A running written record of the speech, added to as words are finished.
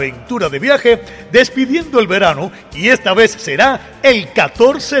Aventura de viaje despidiendo el verano, y esta vez será el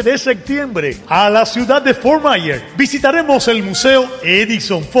 14 de septiembre a la ciudad de Fort Myers. Visitaremos el Museo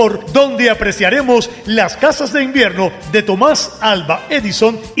Edison Ford, donde apreciaremos las casas de invierno de Thomas Alva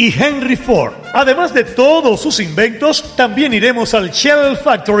Edison y Henry Ford. Además de todos sus inventos, también iremos al Shell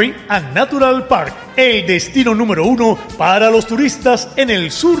Factory and Natural Park, el destino número 1 para los turistas en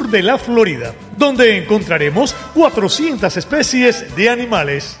el sur de la Florida, donde encontraremos 400 especies de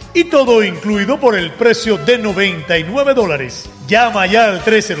animales, y todo incluido por el precio de $99. Llama ya al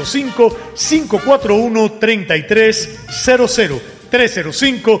 305-541-3300.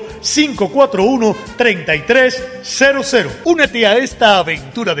 305-541-3300. Únete a esta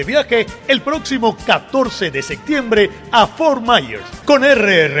aventura de viaje el próximo 14 de septiembre a Fort Myers con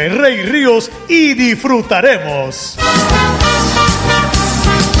R.R. Rey Ríos y disfrutaremos.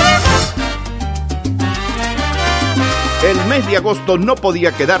 El mes de agosto no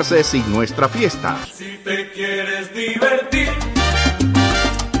podía quedarse sin nuestra fiesta. Si te quieres divertir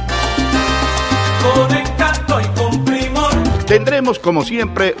con encanto y con primor, tendremos como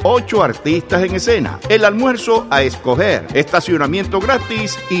siempre 8 artistas en escena, el almuerzo a escoger, estacionamiento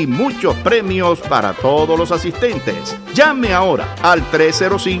gratis y muchos premios para todos los asistentes. Llame ahora al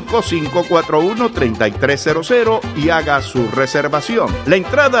 305-541-3300 y haga su reservación. La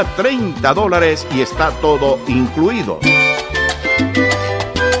entrada $30 y está todo incluido.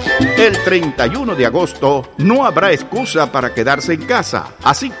 El 31 de agosto no habrá excusa para quedarse en casa,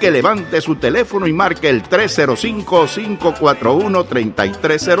 así que levante su teléfono y marque el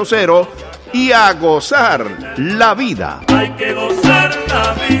 305-541-3300 y a gozar la vida. hay que gozar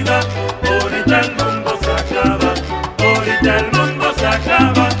la vida, ahorita el mundo se acaba, ahorita el mundo se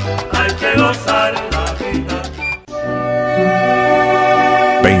acaba, hay que gozar la vida.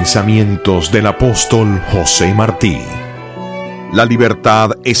 Pensamientos del apóstol José Martí. La libertad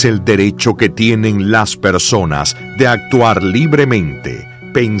es el derecho que tienen las personas de actuar libremente,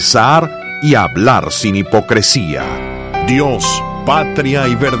 pensar y hablar sin hipocresía. Dios, patria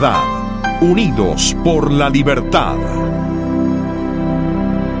y verdad, unidos por la libertad.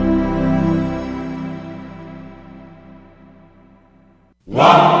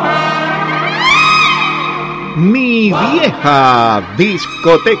 Mi vieja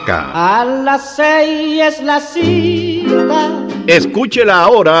discoteca. A las 6 es la cita. Escúchela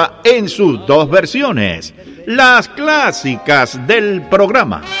ahora en sus 2 versiones, las clásicas del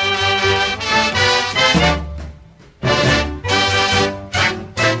programa.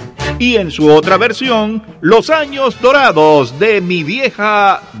 Y en su otra versión, los años dorados de mi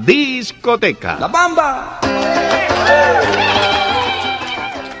vieja discoteca. ¡La Bamba!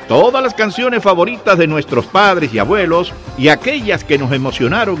 Todas las canciones favoritas de nuestros padres y abuelos y aquellas que nos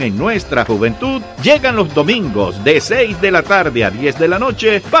emocionaron en nuestra juventud llegan los domingos de 6 de la tarde a 10 de la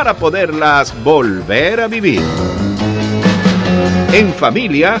noche para poderlas volver a vivir. En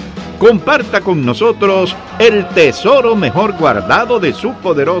familia, comparta con nosotros el tesoro mejor guardado de su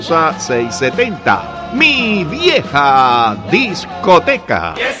poderosa 670, mi vieja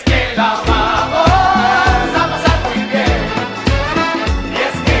discoteca. Y es que la vamos a pasar muy bien, y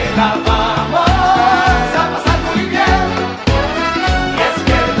es que la vamos a pasar muy bien, y es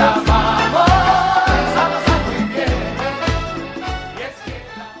que la vamos a pasar muy bien, y es que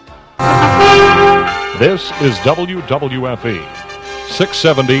la... This is WWFE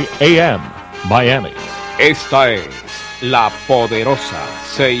 670 AM, Miami. Esta es la Poderosa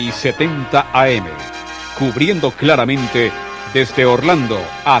 670 AM, cubriendo claramente desde Orlando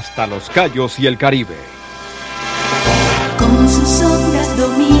hasta Los Cayos y el Caribe. Con sus ondas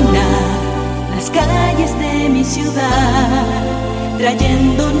domina las calles de mi ciudad,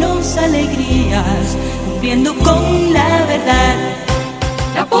 trayéndonos alegrías, cumpliendo con la verdad.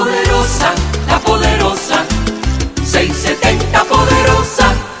 La Poderosa, 670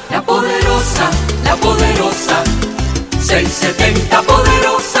 Poderosa, la Poderosa, 670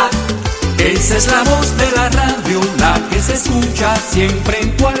 Poderosa. Esa es la voz de la radio, la que se escucha siempre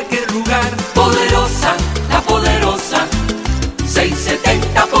en cualquier lugar. Poderosa, la Poderosa,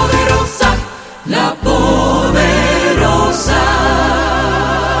 670 Poderosa, la Poderosa.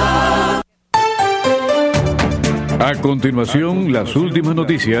 A continuación, las últimas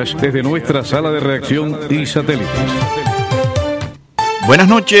noticias desde nuestra sala de redacción y satélites. Buenas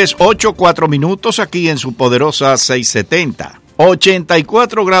noches, 8:04 aquí en su poderosa 670.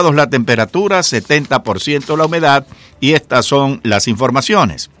 84 grados la temperatura, 70% la humedad, y estas son las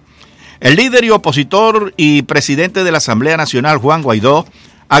informaciones. El líder y opositor y presidente de la Asamblea Nacional, Juan Guaidó,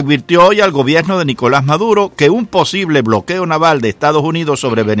 advirtió hoy al gobierno de Nicolás Maduro que un posible bloqueo naval de Estados Unidos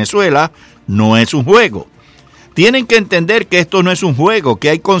sobre Venezuela no es un juego. Tienen que entender que esto no es un juego, que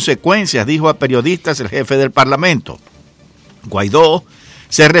hay consecuencias, dijo a periodistas el jefe del Parlamento. Guaidó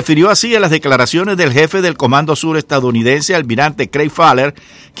se refirió así a las declaraciones del jefe del Comando Sur estadounidense, almirante Craig Fowler,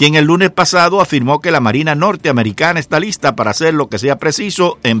 quien el lunes pasado afirmó que la Marina norteamericana está lista para hacer lo que sea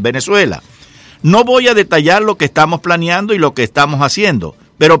preciso en Venezuela. No voy a detallar lo que estamos planeando y lo que estamos haciendo,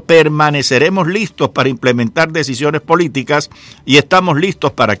 pero permaneceremos listos para implementar decisiones políticas y estamos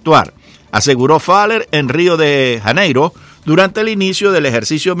listos para actuar, aseguró Fowler en Río de Janeiro durante el inicio del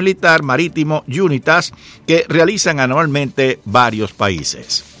ejercicio militar marítimo UNITAS que realizan anualmente varios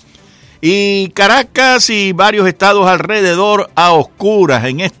países. Y Caracas y varios estados alrededor a oscuras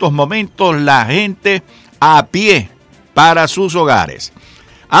en estos momentos, la gente a pie para sus hogares.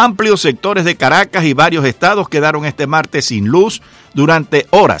 Amplios sectores de Caracas y varios estados quedaron este martes sin luz durante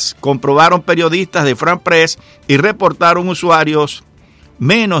horas, comprobaron periodistas de Fran Press y reportaron usuarios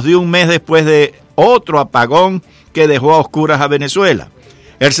menos de un mes después de otro apagón que dejó a oscuras a Venezuela.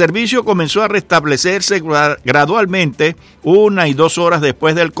 El servicio comenzó a restablecerse gradualmente 1 y 2 horas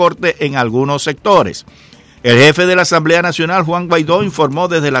después del corte en algunos sectores. El jefe de la Asamblea Nacional, Juan Guaidó, informó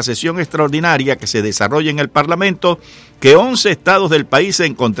desde la sesión extraordinaria que se desarrolla en el Parlamento que 11 estados del país se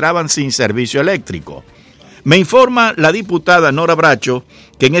encontraban sin servicio eléctrico. Me informa la diputada Nora Bracho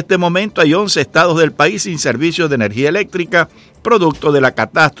que en este momento hay 11 estados del país sin servicio de energía eléctrica, producto de la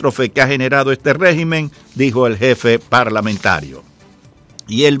catástrofe que ha generado este régimen, dijo el jefe parlamentario.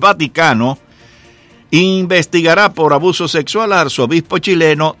 Y el Vaticano investigará por abuso sexual al arzobispo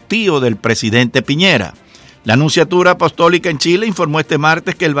chileno, tío del presidente Piñera. La Nunciatura Apostólica en Chile informó este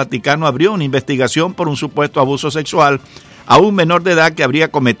martes que el Vaticano abrió una investigación por un supuesto abuso sexual a un menor de edad que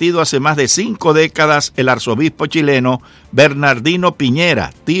habría cometido hace más de 5 décadas el arzobispo chileno Bernardino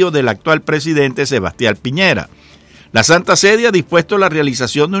Piñera, tío del actual presidente Sebastián Piñera. La Santa Sede ha dispuesto la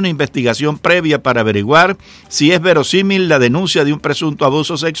realización de una investigación previa para averiguar si es verosímil la denuncia de un presunto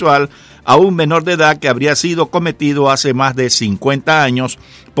abuso sexual a un menor de edad que habría sido cometido hace más de 50 años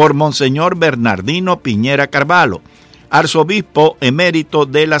por Monseñor Bernardino Piñera Carvalho, arzobispo emérito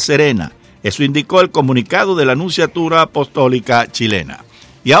de La Serena. Eso indicó el comunicado de la Nunciatura Apostólica chilena.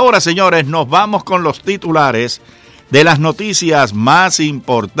 Y ahora, señores, nos vamos con los titulares de las noticias más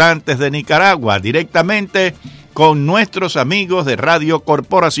importantes de Nicaragua, directamente con nuestros amigos de Radio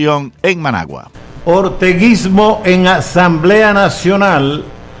Corporación en Managua. Orteguismo en Asamblea Nacional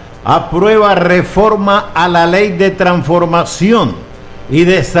aprueba reforma a la Ley de Transformación y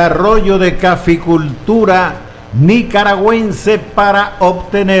Desarrollo de Caficultura nicaragüense para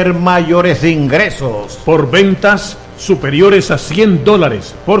obtener mayores ingresos. Por ventas superiores a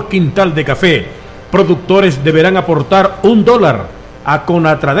 $100 por quintal de café, productores deberán aportar $1 a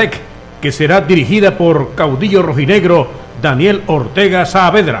Conatradec, que será dirigida por caudillo rojinegro Daniel Ortega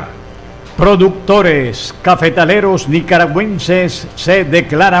Saavedra. Productores cafetaleros nicaragüenses se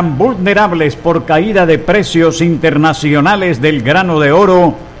declaran vulnerables por caída de precios internacionales del grano de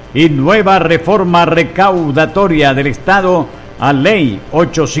oro y nueva reforma recaudatoria del Estado a Ley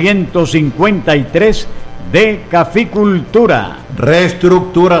 853 de Caficultura.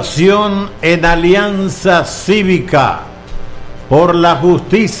 Reestructuración en Alianza Cívica por la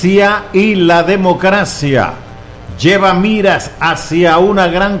Justicia y la Democracia lleva miras hacia una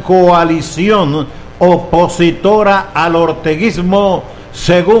gran coalición opositora al orteguismo,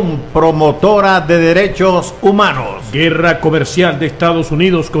 según promotora de derechos humanos. Guerra comercial de Estados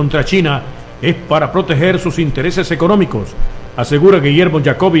Unidos contra China es para proteger sus intereses económicos, asegura Guillermo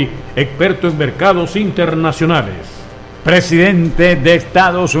Jacobi, experto en mercados internacionales. Presidente de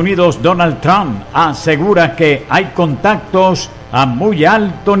Estados Unidos Donald Trump asegura que hay contactos a muy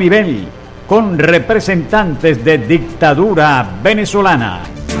alto nivel con representantes de dictadura venezolana.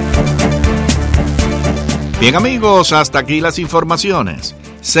 Bien, amigos, hasta aquí las informaciones.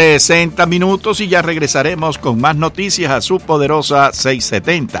 60 minutos y ya regresaremos con más noticias a su Poderosa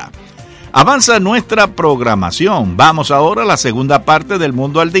 670. Avanza nuestra programación. Vamos ahora a la segunda parte del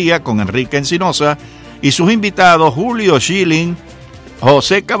Mundo al Día con Enrique Encinosa y sus invitados Julio Schilling,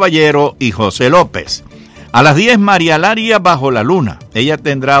 José Caballero y José López. A las 10, María Laria Bajo la Luna. Ella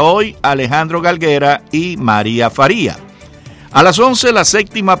tendrá hoy a Alejandro Galguera y María Faría. A las 11, la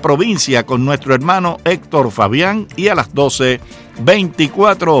séptima provincia con nuestro hermano Héctor Fabián. Y a las 12,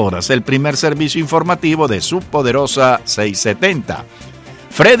 24 horas, el primer servicio informativo de su Poderosa 670.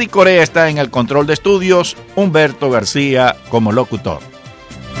 Freddy Corea está en el control de estudios, Humberto García como locutor.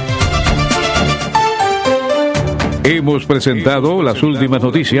 Hemos presentado las últimas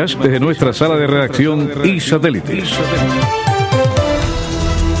noticias desde nuestra sala de redacción y satélites.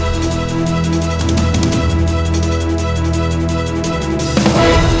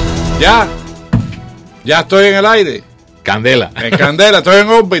 Ya. Ya estoy en el aire. Candela. En candela, estoy en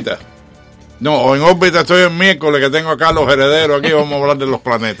órbita. No, en órbita estoy el miércoles, que tengo acá los herederos. Aquí vamos a hablar de los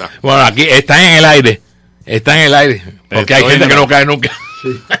planetas. Bueno, aquí está en el aire. Está en el aire. Porque hay gente que no cae nunca. Sí.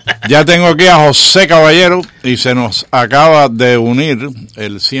 Ya tengo aquí a José Caballero y se nos acaba de unir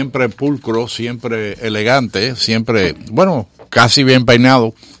el siempre pulcro, siempre elegante, siempre, bueno, casi bien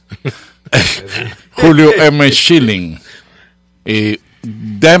peinado, Julio M Schilling. Y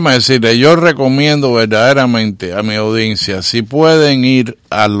déjame decirle, yo recomiendo verdaderamente a mi audiencia, si pueden ir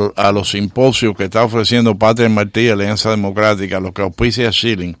a los simposios que está ofreciendo Patria Martí, Alianza Democrática, los que auspicia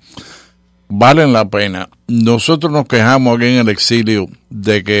Schilling, valen la pena. Nosotros nos quejamos aquí en el exilio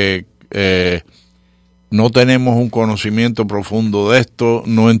de que no tenemos un conocimiento profundo de esto,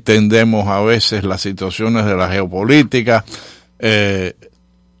 no entendemos a veces las situaciones de la geopolítica,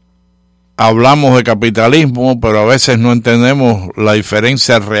 hablamos de capitalismo, pero a veces no entendemos la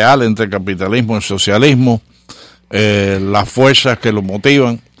diferencia real entre el capitalismo y el socialismo, las fuerzas que lo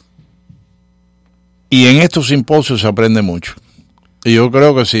motivan. Y en estos simposios se aprende mucho. Y yo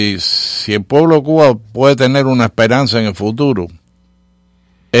creo que si el pueblo de Cuba puede tener una esperanza en el futuro,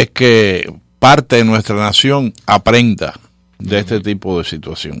 es que parte de nuestra nación aprenda de este tipo de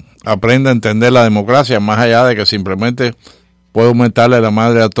situación. Aprenda a entender la democracia, más allá de que simplemente puede aumentarle la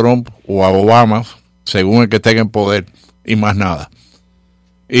madre a Trump o a Obama, según el que esté en poder, y más nada.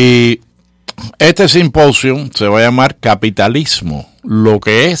 Y este simposio se va a llamar Capitalismo, lo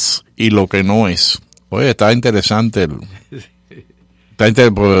que es y lo que no es. Oye, está interesante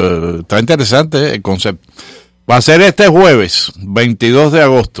Está interesante el concepto. Va a ser este jueves, 22 de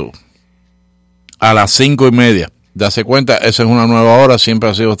agosto, a las 5:30. Dase cuenta, esa es una nueva hora, siempre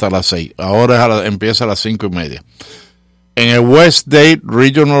ha sido hasta las 6. Ahora empieza a las 5:30. En el Westgate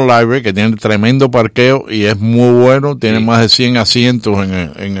Regional Library, que tiene tremendo parqueo y es muy bueno, tiene más de 100 asientos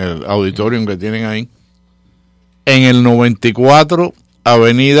en el auditorium que tienen ahí. En el 94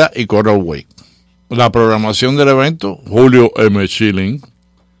 Avenida y Coral Way. La programación del evento, Julio M Schilling,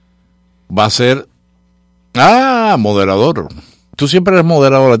 va a ser moderador. Tú siempre eres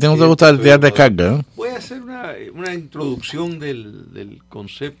moderador, a ti no te gusta tirar descarga, ¿eh? Voy a hacer una introducción del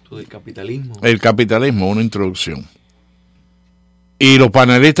concepto del capitalismo. El capitalismo, una introducción. Y los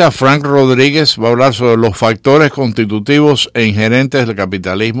panelistas, Frank Rodríguez va a hablar sobre los factores constitutivos e inherentes del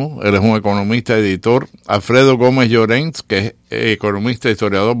capitalismo. Él es un economista editor. Alfredo Gómez Llorens, que es economista e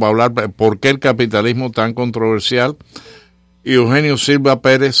historiador, va a hablar de por qué el capitalismo es tan controversial. Y Eugenio Silva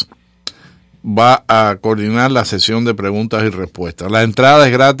Pérez va a coordinar la sesión de preguntas y respuestas. La entrada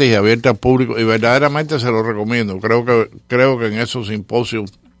es gratis y abierta al público y verdaderamente se lo recomiendo. Creo que en esos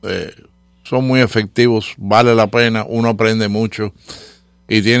simposios son muy efectivos, vale la pena, uno aprende mucho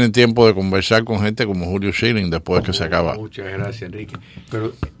y tiene tiempo de conversar con gente como Julio Schilling después que se acaba. Muchas gracias, Enrique.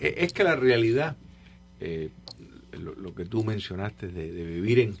 Pero es que la realidad, lo que tú mencionaste de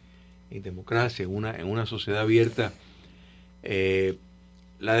vivir en democracia, en una sociedad abierta,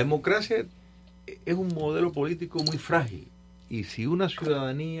 la democracia es un modelo político muy frágil y si una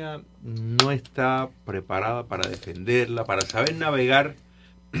ciudadanía no está preparada para defenderla, para saber navegar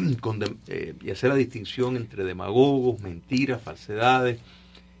y hacer la distinción entre demagogos, mentiras, falsedades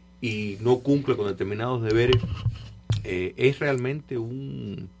y no cumple con determinados deberes, es realmente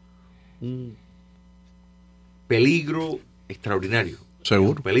un peligro extraordinario.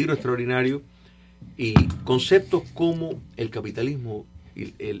 Seguro. Un peligro extraordinario y conceptos como el capitalismo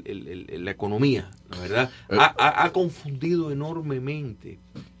y la economía, la verdad, ha confundido enormemente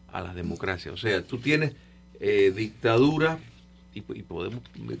a las democracias. O sea, tú tienes dictaduras y podemos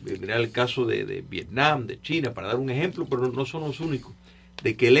mirar el caso de Vietnam, de China, para dar un ejemplo, pero no son los únicos,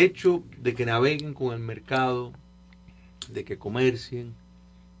 de que el hecho de que naveguen con el mercado, de que comercien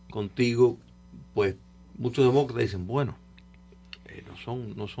contigo, pues muchos demócratas dicen, bueno,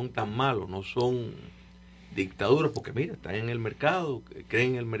 no son tan malos, no son dictaduras, porque mira, están en el mercado,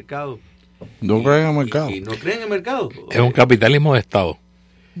 creen en el mercado. No creen en el mercado. Y no creen en el mercado. Es un capitalismo de Estado.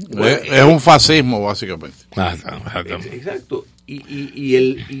 Bueno, es un fascismo, básicamente. Exacto.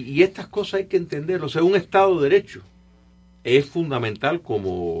 Y estas cosas hay que entenderlo. O sea, un Estado de Derecho es fundamental,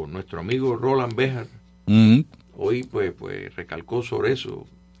 como nuestro amigo Roland Béjar hoy pues recalcó sobre eso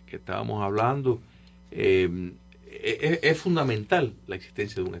que estábamos hablando. Es fundamental la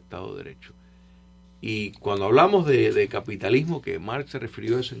existencia de un Estado de Derecho. Y cuando hablamos de capitalismo, que Marx se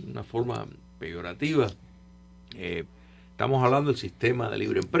refirió a eso en una forma peyorativa, estamos hablando del sistema de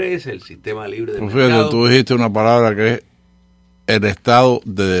libre empresa, el sistema libre de mercado. Fíjate, tú dijiste una palabra que es el Estado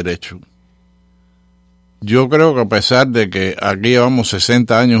de Derecho. Yo creo que a pesar de que aquí llevamos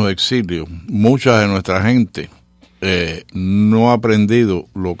 60 años de exilio, mucha de nuestra gente no ha aprendido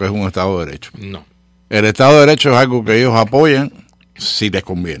lo que es un Estado de Derecho. No. El Estado de Derecho es algo que ellos apoyan si les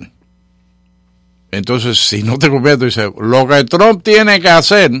conviene. Entonces, si no te conviene, tú dices, lo que Trump tiene que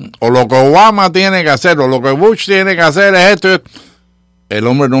hacer, o lo que Obama tiene que hacer, o lo que Bush tiene que hacer es esto. El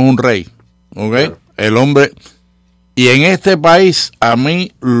hombre no es un rey, ¿ok? Claro. El hombre... Y en este país, a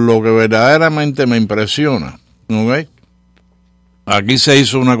mí, lo que verdaderamente me impresiona, ¿ok? Aquí se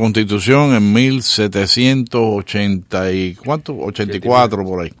hizo una constitución en 1780 y... ¿cuánto? 84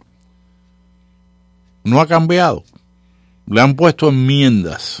 por ahí. No ha cambiado. Le han puesto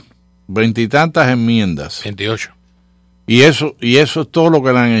enmiendas. 20 y tantas enmiendas. 28. Y eso es todo lo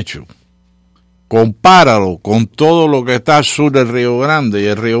que le han hecho. Compáralo con todo lo que está al sur del Río Grande y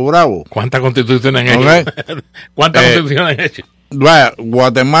el Río Bravo. ¿Cuántas constituciones han hecho? ¿Cuántas constituciones han hecho? Vaya,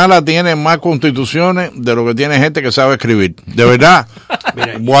 Guatemala tiene más constituciones de lo que tiene gente que sabe escribir. De verdad.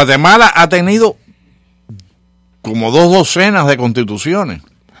 Mira, Guatemala ha tenido como 2 docenas de constituciones.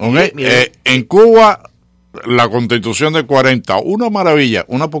 ¿Okay? En Cuba, la constitución del 40, una maravilla,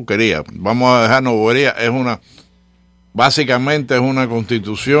 una porquería. Vamos a dejarnos bobería. Básicamente es una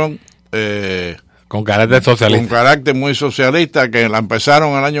constitución con carácter socialista. Con carácter muy socialista, que la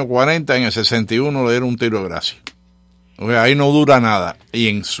empezaron en el año 40, en el 61 le dieron un tiro de gracia. O sea, ahí no dura nada. Y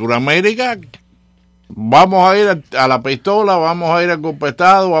en Sudamérica vamos a ir a la pistola, vamos a ir al golpe de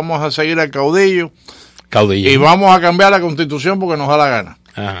Estado, vamos a seguir al caudillo. Y vamos a cambiar la constitución porque nos da la gana.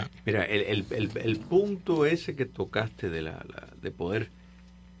 Ajá. Mira, el punto ese que tocaste de poder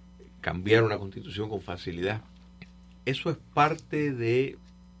cambiar una constitución con facilidad, eso es parte de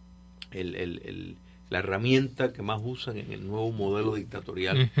la herramienta que más usan en el nuevo modelo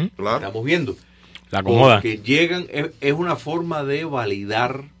dictatorial que estamos viendo. La acomoda. Porque llegan, es una forma de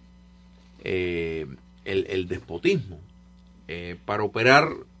validar el despotismo para operar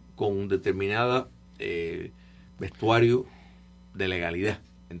con determinada vestuario de legalidad.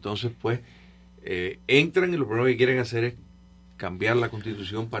 Entonces, pues, entran y lo primero que quieren hacer es cambiar la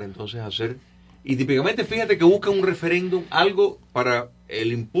constitución para entonces hacer... Y típicamente, fíjate que buscan un referéndum, algo para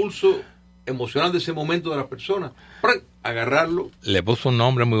el impulso emocional de ese momento de las personas, para agarrarlo. Le puso un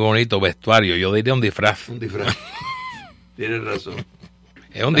nombre muy bonito, vestuario. Yo diría un disfraz. Un disfraz. Tienes razón.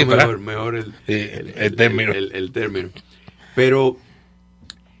 Es un disfraz. Mejor el término. El término. Pero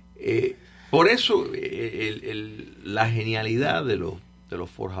por eso la genialidad de los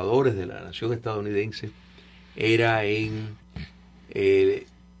forjadores de la nación estadounidense era en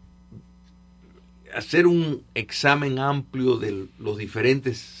hacer un examen amplio de los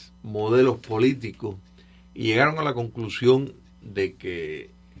diferentes modelos políticos y llegaron a la conclusión de que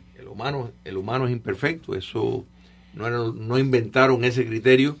el humano es imperfecto. Eso no inventaron ese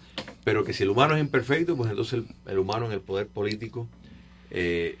criterio, pero que si el humano es imperfecto, pues entonces el humano en el poder político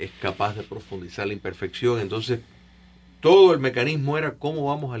es capaz de profundizar la imperfección. Entonces todo el mecanismo era cómo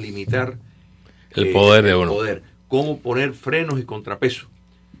vamos a limitar el poder de uno, cómo poner frenos y contrapesos.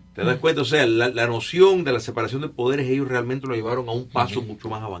 ¿Te das cuenta? O sea, la noción de la separación de poderes, ellos realmente lo llevaron a un paso mucho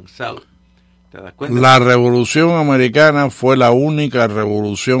más avanzado. ¿Te das cuenta? La revolución americana fue la única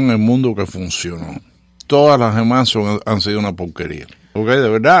revolución en el mundo que funcionó. Todas las demás han sido una porquería. ¿Ok? De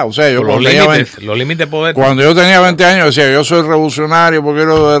verdad. O sea, yo los límites de poder. Cuando yo tenía 20 años decía, yo soy revolucionario porque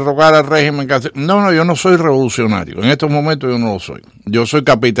quiero derrocar al régimen. No, yo no soy revolucionario. En estos momentos yo no lo soy. Yo soy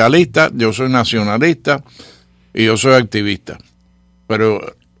capitalista, yo soy nacionalista y yo soy activista.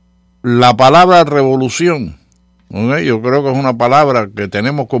 Pero la palabra revolución, ¿okay? Yo creo que es una palabra que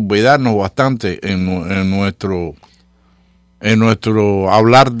tenemos que olvidarnos bastante en nuestro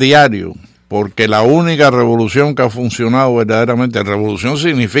hablar diario, porque la única revolución que ha funcionado verdaderamente, revolución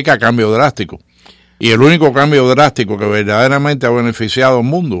significa cambio drástico, y el único cambio drástico que verdaderamente ha beneficiado al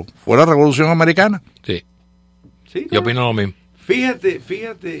mundo fue la Revolución Americana. Sí, yo opino lo mismo. Fíjate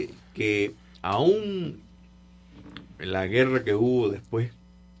que aún en la guerra que hubo después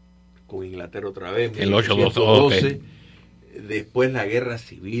con Inglaterra otra vez, el 8-12, después la guerra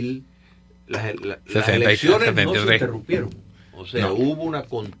civil, las 66, elecciones 73. no se interrumpieron, o sea, hubo una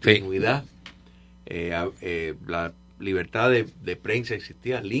continuidad, la libertad de prensa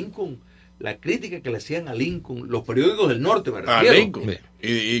existía. Lincoln, la crítica que le hacían a Lincoln, los periódicos del norte, me refiero. Lincoln.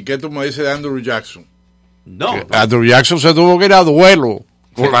 ¿Y qué tú me dices de Andrew Jackson? No. Andrew Jackson se tuvo que ir a duelo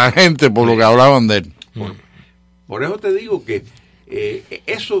con la gente por lo que hablaban de él. Por eso te digo que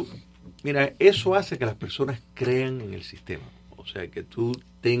eso hace que las personas crean en el sistema. O sea, que tú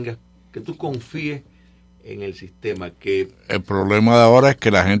confíes en el sistema. El problema de ahora es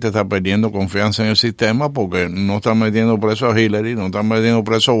que la gente está perdiendo confianza en el sistema porque no están metiendo preso a Hillary, no están metiendo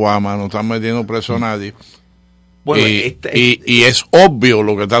preso a Obama, no están metiendo preso a nadie. Bueno, y es obvio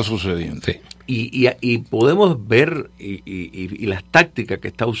lo que está sucediendo. Sí. Y podemos ver y las tácticas que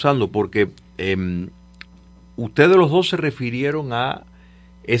está usando, porque ustedes los dos se refirieron a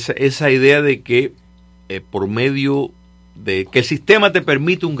esa idea de que por medio de que el sistema te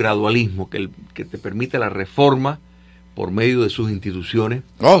permite un gradualismo, que te permite la reforma por medio de sus instituciones,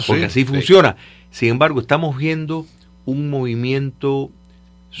 porque así funciona. Sin embargo, estamos viendo un movimiento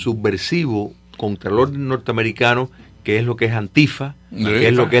subversivo contra el orden norteamericano, que es lo que es Antifa, que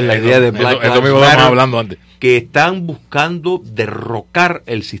es lo que es la idea de Black Lives Matter, hablando antes, que están buscando derrocar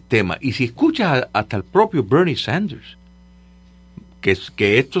el sistema. Y si escuchas hasta el propio Bernie Sanders,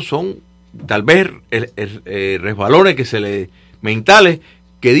 que estos son tal vez resbalones que se le mentales,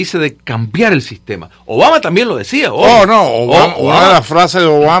 que dice de cambiar el sistema. Obama también lo decía. Obama. Una de las frases de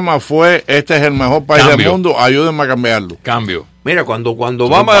Obama fue: este es el mejor país del mundo, ayúdenme a cambiarlo. Cambio. Mira, cuando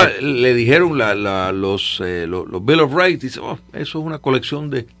Obama le dijeron los Bill of Rights, dice, eso es una colección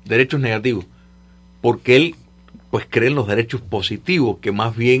de derechos negativos, porque él pues cree en los derechos positivos, que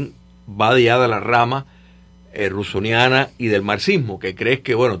más bien va de la rama rusoniana y del marxismo, que crees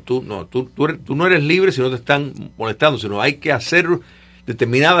que bueno, tú no eres libre si no te están molestando, sino hay que hacer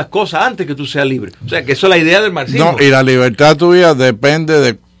determinadas cosas antes que tú seas libre. O sea, que eso es la idea del marxismo. No, y la libertad tuya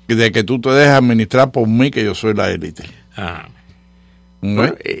depende de que tú te dejes administrar por mí, que yo soy la élite.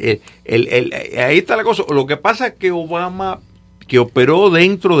 Bueno, ahí está la cosa. Lo que pasa es que Obama, que operó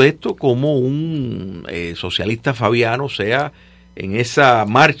dentro de esto como un socialista fabiano, o sea, en esa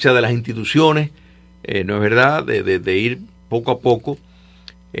marcha de las instituciones, no es verdad, de ir poco a poco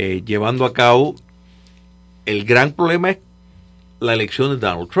llevando a cabo. El gran problema es la elección de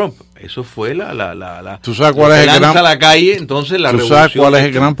Donald Trump. Eso fue ¿Tú sabes cuál es el gran a la calle, entonces la ¿Tú sabes cuál es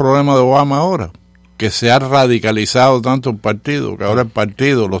el gran problema de Obama ahora? Que se ha radicalizado tanto el partido, que ahora el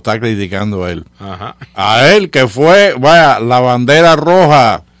partido lo está criticando a él. Ajá. A él, que fue, la bandera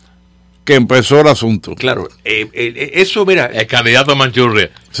roja que empezó el asunto. Claro, eso, mira. El candidato a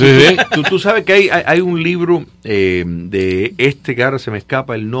Manchuria. Sí. Tú sabes que hay un libro de que ahora se me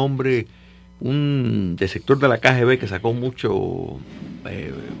escapa el nombre, de sector de la KGB que sacó mucho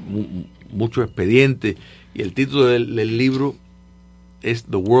expediente, y el título del libro es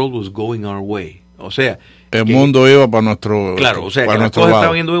The World Was Going Our Way. O sea, el mundo iba para nuestro claro, o sea, para que nuestro las cosas lado.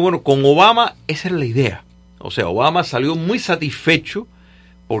 estaban yendo muy bueno. Con Obama esa era la idea. O sea, Obama salió muy satisfecho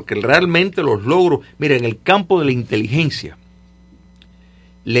porque realmente los logros, mira, en el campo de la inteligencia,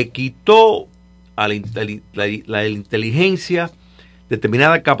 le quitó a la inteligencia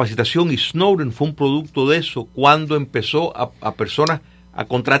determinada capacitación, y Snowden fue un producto de eso cuando empezó a personas, a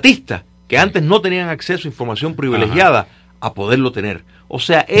contratistas que antes no tenían acceso a información privilegiada, a poderlo tener. O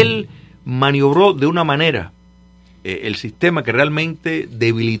sea, él maniobró de una manera el sistema que realmente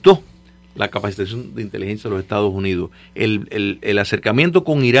debilitó la capacitación de inteligencia de los Estados Unidos. El acercamiento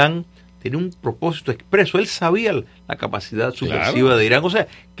con Irán tenía un propósito expreso. Él sabía la capacidad subversiva de Irán. O sea,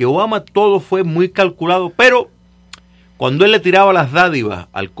 que Obama todo fue muy calculado, pero cuando él le tiraba las dádivas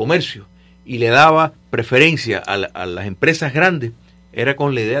al comercio y le daba preferencia a las empresas grandes, era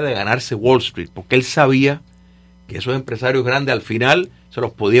con la idea de ganarse Wall Street, porque él sabía que esos empresarios grandes al final se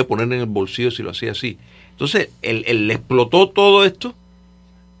los podía poner en el bolsillo si lo hacía así. Entonces, él explotó todo esto.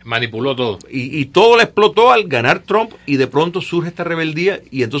 Manipuló todo. Y todo le explotó al ganar Trump, y de pronto surge esta rebeldía,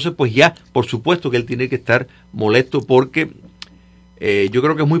 y entonces pues ya, por supuesto que él tiene que estar molesto porque yo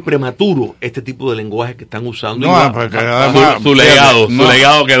creo que es muy prematuro este tipo de lenguaje que están usando. No, porque además, su legado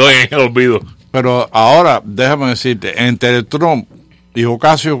quedó en el olvido. Pero ahora, déjame decirte, entre Trump y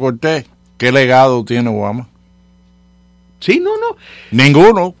Ocasio Cortés, ¿qué legado tiene Obama? Sí, no.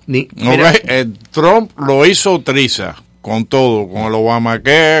 Ninguno. Trump lo hizo triza con todo, con el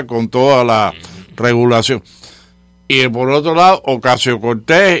Obamacare, con toda la regulación. Y por otro lado, Ocasio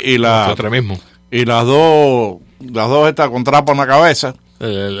Cortés y las dos estas con trapo en la cabeza.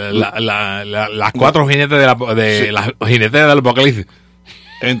 Las cuatro jinetes las jinetes del apocalipsis.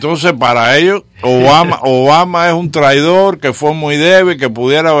 Entonces, para ellos, Obama es un traidor, que fue muy débil, que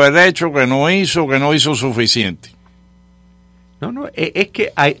pudiera haber hecho, que no hizo suficiente. No, es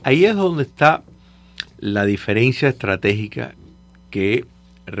que ahí es donde está la diferencia estratégica que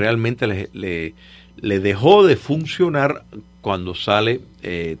realmente le dejó de funcionar cuando sale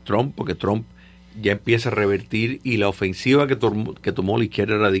Trump, porque Trump ya empieza a revertir, y la ofensiva que tomó la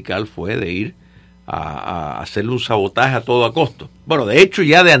izquierda radical fue de ir a hacerle un sabotaje a todo a costo. Bueno, de hecho,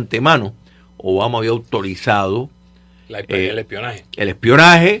 ya de antemano Obama había autorizado el espionaje. El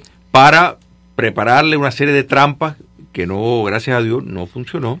espionaje para prepararle una serie de trampas que no, gracias a Dios, no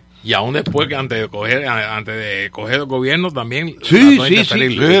funcionó. Y aún después, que antes de coger el gobierno también. Sí.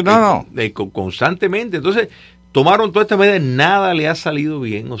 Constantemente. Entonces, tomaron todas estas medidas, nada le ha salido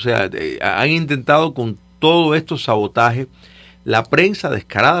bien. O sea, han intentado con todos estos sabotajes la prensa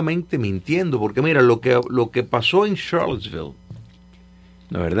descaradamente mintiendo, porque mira, lo que pasó en Charlottesville,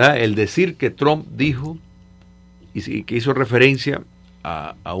 la verdad, el decir que Trump dijo y que hizo referencia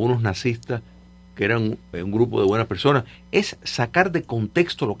a unos nazistas que eran un grupo de buenas personas, es sacar de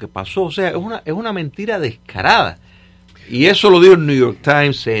contexto lo que pasó. O sea, es una mentira descarada. Y eso lo dio el New York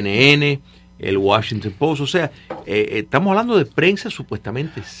Times, CNN, el Washington Post. O sea, estamos hablando de prensa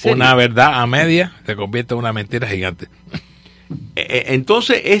supuestamente seria. Una verdad a media se convierte en una mentira gigante.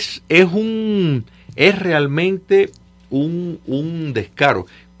 Entonces es realmente un descaro.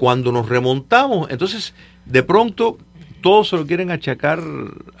 Cuando nos remontamos, entonces de pronto todos se lo quieren achacar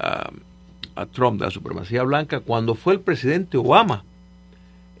a Trump, de la supremacía blanca, cuando fue el presidente Obama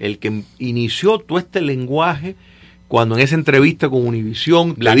el que inició todo este lenguaje, cuando en esa entrevista con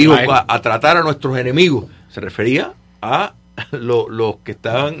Univision le dijo a tratar a nuestros enemigos, se refería a los que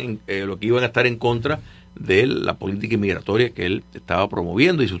estaban los que iban a estar en contra de la política inmigratoria que él estaba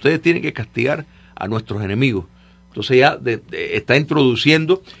promoviendo. Y si ustedes tienen que castigar a nuestros enemigos, entonces ya está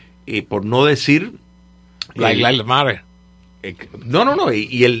introduciendo, por no decir Black Lives Matter. No,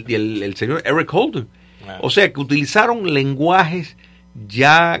 y el señor Eric Holder. O sea, que utilizaron lenguajes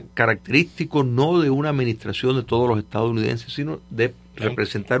ya característicos no de una administración de todos los estadounidenses, sino de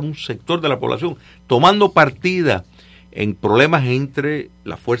representar un sector de la población, tomando partida en problemas entre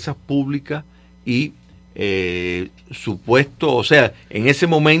las fuerzas públicas y supuesto, o sea, en ese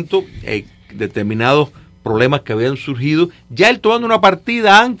momento determinados problemas que habían surgido, ya él tomando una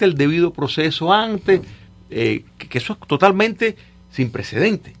partida ante el debido proceso, antes que eso es totalmente sin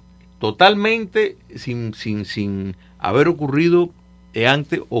precedente, totalmente sin haber ocurrido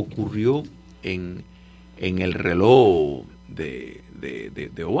antes. Ocurrió en el reloj de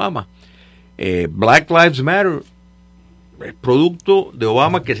Obama. Black Lives Matter es producto de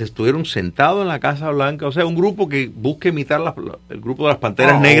Obama, que se estuvieron sentados en la Casa Blanca, o sea, un grupo que busca imitar el grupo de las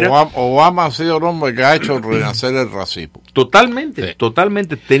Panteras Negras. Obama ha sido el hombre que ha hecho renacer el racismo. Totalmente,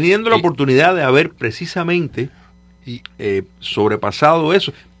 teniendo la oportunidad de haber precisamente sobrepasado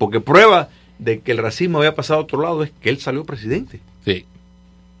eso, porque prueba de que el racismo había pasado a otro lado es que él salió presidente. Sí.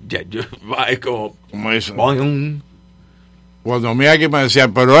 Es como eso. Cuando a mí aquí me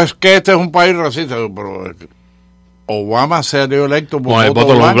decían, pero es que este es un país racista, pero Obama salió electo por el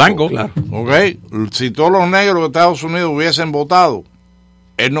voto de los blancos. Claro. Okay. Si todos los negros de Estados Unidos hubiesen votado,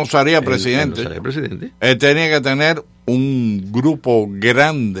 él no sería presidente. Él tenía que tener un grupo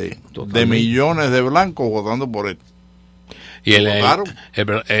grande de millones de blancos votando por él. Y la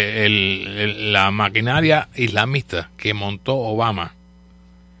maquinaria islamista que montó Obama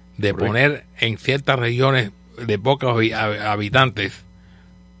de poner en ciertas regiones de pocos habitantes,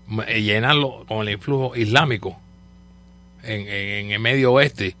 llenarlo con el influjo islámico en el medio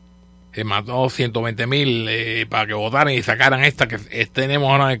oeste, mató 120,000 para que votaran y sacaran esta que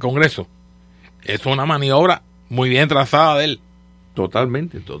tenemos ahora en el Congreso. Es una maniobra muy bien trazada de él.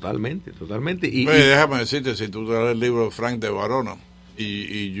 Totalmente. Y déjame decirte, si tú te lees el libro de Frank de Varona,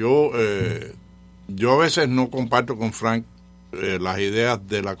 y yo a veces no comparto con Frank las ideas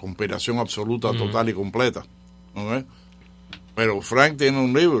de la conspiración absoluta, total y completa, ¿okay? Pero Frank tiene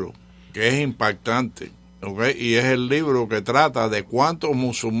un libro que es impactante, ¿okay? Y es el libro que trata de cuántos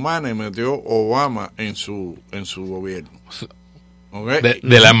musulmanes metió Obama en su gobierno. Okay.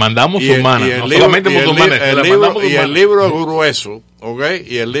 De la hermandad musulmana, no solamente musulmanes. Y el libro es grueso, ¿okay?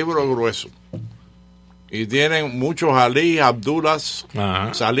 Y el libro es grueso. Y tienen muchos Ali, Abdullahs,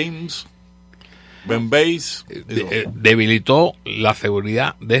 Salims, Benbeis. Debilitó la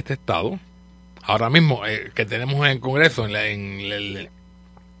seguridad de este estado. Ahora mismo que tenemos en el Congreso,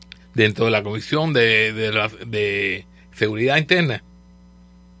 dentro de la Comisión de Seguridad Interna,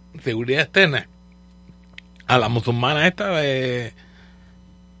 Seguridad Externa, a la musulmana esta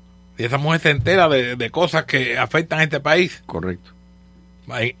y esa mujer se entera de cosas que afectan a este país. Correcto.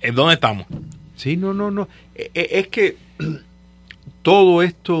 ¿En dónde estamos? Sí, no. Es que todo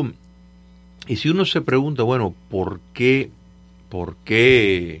esto, y si uno se pregunta, bueno, ¿por qué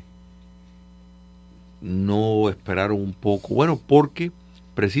no esperaron un poco? Bueno, porque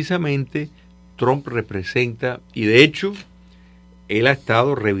precisamente Trump representa, y de hecho él ha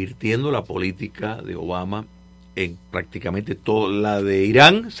estado revirtiendo la política de Obama en prácticamente todo. La de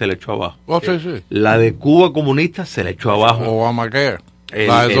Irán se le echó abajo. Sí. La de Cuba comunista se le echó abajo. Obamacare.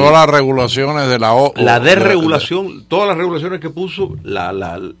 Todas las regulaciones de la la desregulación, todas las regulaciones que puso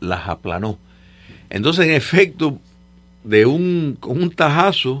las aplanó. Entonces, en efecto, con un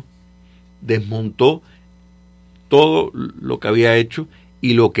tajazo desmontó todo lo que había hecho,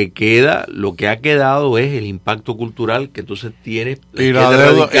 y lo que ha quedado es el impacto cultural que entonces tiene y la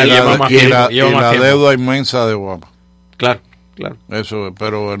deuda inmensa de Obama. Claro. claro. Eso,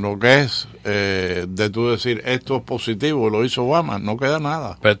 pero en lo que es de tú decir esto es positivo, lo hizo Obama, no queda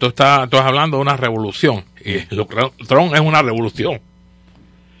nada. Pero tú estás hablando de una revolución, y Trump es una revolución.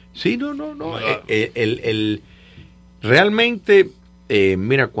 Sí, no. Realmente,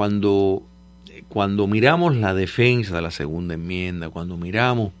 mira, cuando miramos la defensa de la segunda enmienda, cuando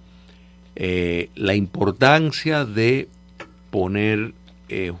miramos la importancia de poner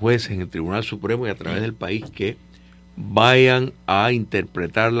jueces en el Tribunal Supremo y a través del país que vayan a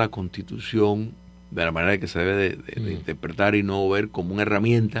interpretar la Constitución de la manera que se debe de interpretar y no ver como una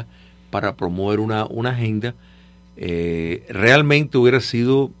herramienta para promover una agenda, realmente hubiera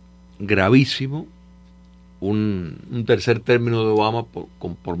sido gravísimo un tercer término de Obama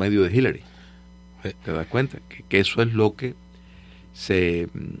por medio de Hillary. ¿Te das cuenta? Que eso es lo que se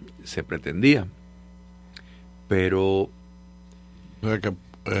pretendía. Pero... O sea que,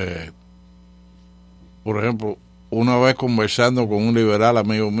 por ejemplo, una vez conversando con un liberal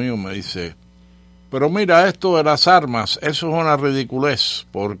amigo mío me dice, pero mira, esto de las armas, eso es una ridiculez,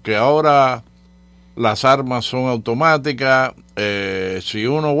 porque ahora las armas son automáticas. Si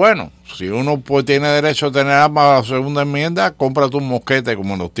uno pues tiene derecho a tener armas a la segunda enmienda, cómprate un mosquete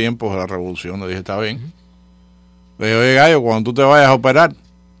como en los tiempos de la revolución. Le dije, está bien. Le dije, oye, gallo, cuando tú te vayas a operar,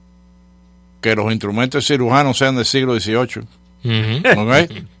 que los instrumentos cirujanos sean del siglo XVIII.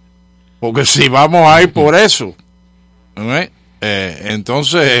 ¿Okay? Porque si vamos a ir por eso, ¿okay?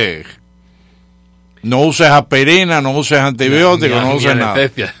 Entonces no uses aspirina, no uses antibióticos, no uses nada.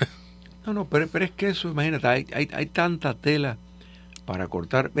 No, pero es que eso, imagínate, hay tanta tela para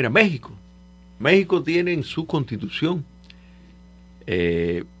cortar. Mira, México tiene en su constitución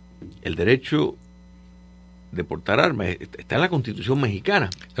el derecho de portar armas, está en la Constitución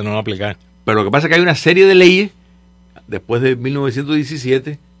mexicana. Eso no va a aplicar. Pero lo que pasa es que hay una serie de leyes después de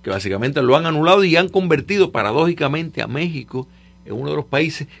 1917 que básicamente lo han anulado y han convertido paradójicamente a México en uno de los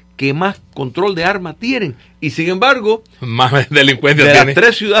países que más control de armas tienen. Y sin embargo, más delincuentes de tienen. las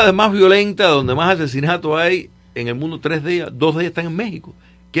 3 ciudades más violentas donde más asesinatos hay en el mundo, 2 de ellas están en México.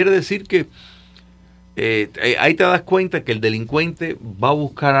 Quiere decir que ahí te das cuenta que el delincuente va a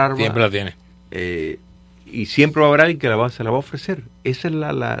buscar armas. Siempre la tiene. Y siempre va a haber alguien que se la va a ofrecer. Esa es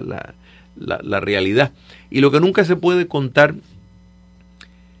la realidad. Y lo que nunca se puede contar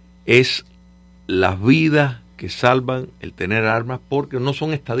es las vidas que salvan el tener armas, porque no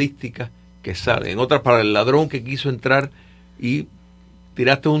son estadísticas que salen. En otras, para el ladrón que quiso entrar y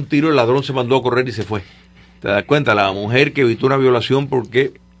tiraste un tiro, el ladrón se mandó a correr y se fue. ¿Te das cuenta? La mujer que evitó una violación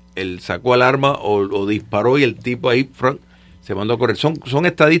porque él sacó el arma o disparó y el tipo ahí se mandó a correr. Son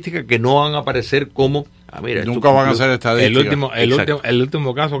estadísticas que no van a aparecer como... mira, nunca van a ser estadísticas. El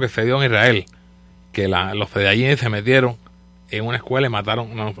último caso que se dio en Israel, que los fedayines se metieron en una escuela y mataron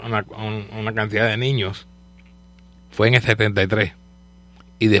una cantidad de niños, fue en el 73.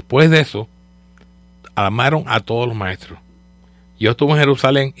 Y después de eso, armaron a todos los maestros. Yo estuve en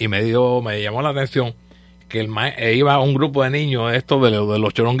Jerusalén y me llamó la atención que iba un grupo de niños, estos de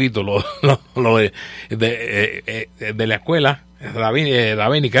los choronguitos, de la escuela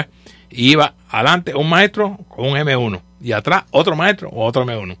rabínica, y iba adelante un maestro con un M1 y atrás otro maestro o otro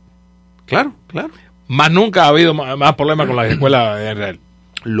M1. Claro. Más nunca ha habido más problemas con las escuelas en Israel.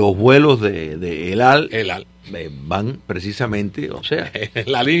 Los vuelos de El Al van precisamente, o sea,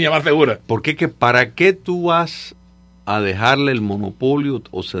 la línea más segura. Porque ¿para qué tú vas a dejarle el monopolio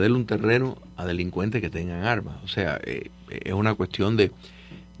o cederle un terreno a delincuentes que tengan armas? O sea, es una cuestión de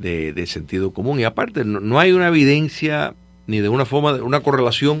sentido común. Y aparte, no hay una evidencia ni de una forma, de una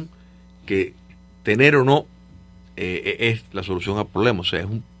correlación que tener o no es la solución al problema. O sea, es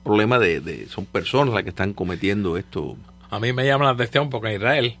un problema son personas las que están cometiendo esto. A mí me llama la atención porque en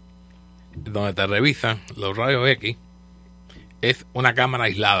Israel, donde te revisan los rayos X, es una cámara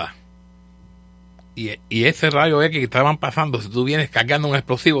aislada. Y ese rayo X que estaban pasando, si tú vienes cargando un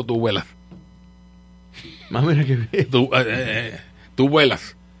explosivo, tú vuelas. Más mira que bien. Tú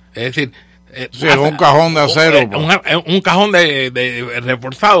vuelas. Es decir, sí, es un cajón de acero. Un cajón de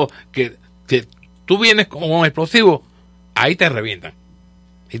reforzado que tú vienes con un explosivo, ahí te revientan.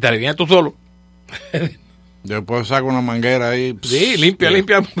 Y te revientas tú solo. Después saca una manguera ahí. Sí,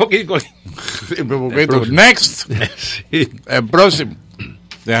 limpia un poquito. Un poquito. Next. Sí. El próximo.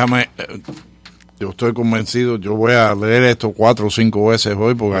 Déjame. Yo estoy convencido. Yo voy a leer esto 4 o 5 veces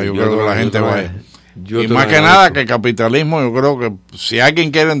hoy porque yo creo que la gente vaya. Y más que nada que el capitalismo, yo creo que si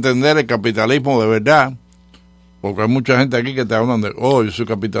alguien quiere entender el capitalismo de verdad, porque hay mucha gente aquí que te hablan de, yo soy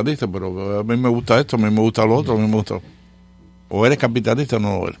capitalista, pero a mí me gusta esto, a mí me gusta lo otro, a mí me gusta. O eres capitalista o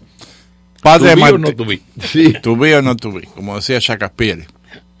no lo eres. ¿Tu vi o no tu vi? Sí, tu vi o no tu vi, como decía Shakespeare.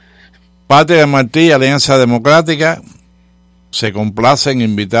 Patria de Martí, Alianza Democrática, se complace en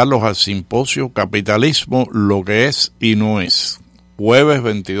invitarlos al simposio Capitalismo, lo que es y no es. Jueves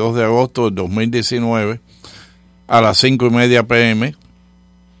 22 de agosto del 2019 a las 5:30 p.m.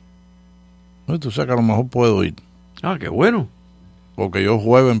 Tú sabes que a lo mejor puedo ir. Ah, qué bueno. Porque yo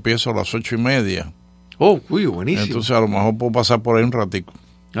jueves empiezo a las 8:30. Oh, uy, buenísimo. Entonces a lo mejor puedo pasar por ahí un ratico.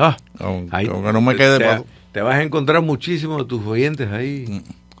 Ahí, aunque no me quede te vas a encontrar muchísimos de tus oyentes ahí.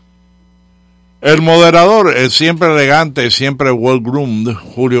 El moderador, el siempre elegante, siempre well-groomed,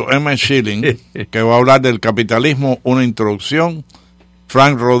 Julio M Schilling, que va a hablar del capitalismo, una introducción.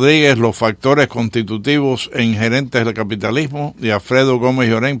 Frank Rodríguez, los factores constitutivos e inherentes del capitalismo. Y Alfredo Gómez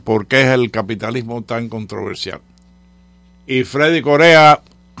Llorén, ¿por qué es el capitalismo tan controversial? Y Freddy Corea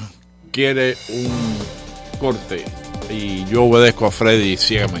quiere un corte y yo obedezco a Freddy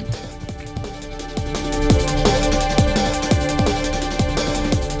ciegamente.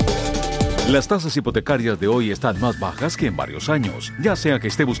 Las tasas hipotecarias de hoy están más bajas que en varios años, ya sea que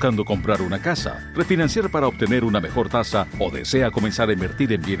esté buscando comprar una casa, refinanciar para obtener una mejor tasa o desea comenzar a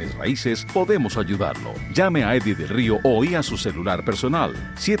invertir en bienes raíces, podemos ayudarlo. Llame a Eddie del Río hoy a su celular personal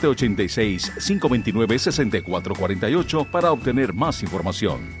 786-529-6448 para obtener más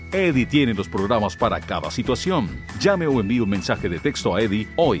información. Eddie tiene los programas para cada situación. Llame o envíe un mensaje de texto a Eddie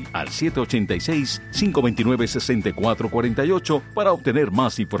hoy al 786-529-6448 para obtener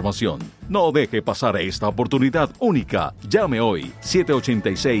más información. No deje pasar esta oportunidad única. Llame hoy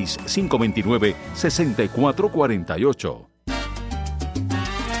 786-529-6448.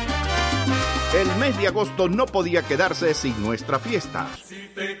 El mes de agosto no podía quedarse sin nuestra fiesta. Si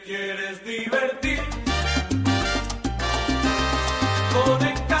te quieres divertir con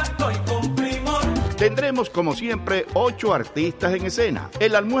encanto y con primor, tendremos como siempre 8 artistas en escena,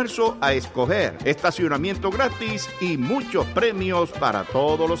 el almuerzo a escoger, estacionamiento gratis y muchos premios para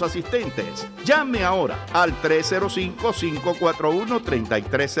todos los asistentes. Llame ahora al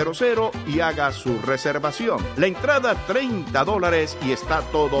 305-541-3300 y haga su reservación. La entrada $30 y está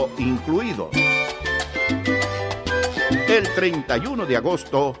todo incluido. El 31 de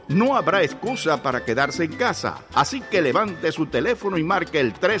agosto no habrá excusa para quedarse en casa, así que levante su teléfono y marque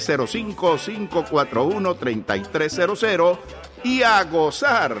el 305-541-3300 y a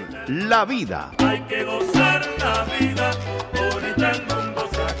gozar la vida. hay que gozar la vida. Ahorita el mundo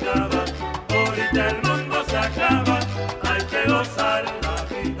se acaba, ahorita el mundo se acaba, hay que gozar la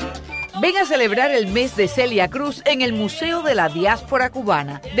vida. Ven a celebrar el mes de Celia Cruz en el Museo de la Diáspora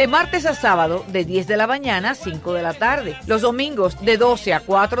Cubana, de martes a sábado de 10 de la mañana a 5 de la tarde, los domingos de 12 a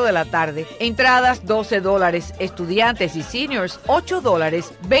 4 de la tarde. Entradas $12, estudiantes y seniors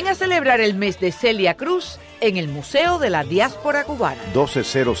 $8. Ven a celebrar el mes de Celia Cruz en el Museo de la Diáspora Cubana.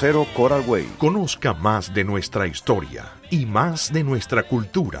 1200 Coral Way. Conozca más de nuestra historia y más de nuestra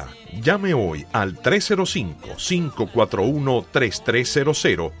cultura. Llame hoy al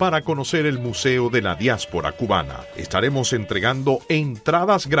 305-541-3300 para conocer el Museo de la Diáspora Cubana. Estaremos entregando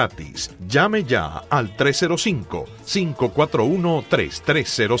entradas gratis. Llame ya al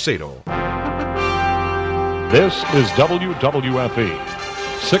 305-541-3300. This is WWFE,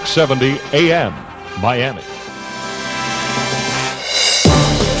 670 AM, Miami.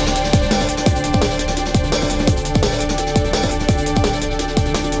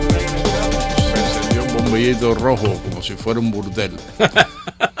 Bombillito rojo como si fuera un burdel.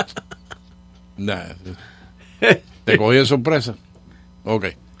 Nah. ¿Te cogí de sorpresa? Ok.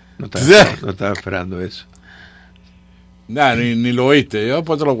 No estaba esperando eso. Nah, ni lo oíste. Yo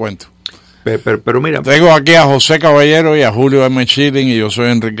después te lo cuento. Pero mira, tengo aquí a José Caballero y a Julio M Schilling y yo soy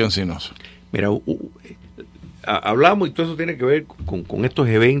Enrique Encinosa. Mira, hablamos y todo eso tiene que ver con estos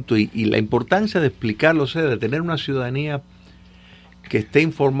eventos y la importancia de explicarlo, o sea, de tener una ciudadanía que esté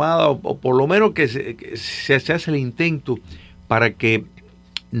informada o por lo menos que se hace el intento para que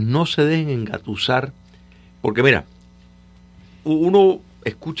no se dejen engatusar, porque mira, uno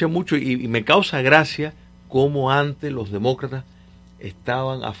escucha mucho y me causa gracia cómo antes los demócratas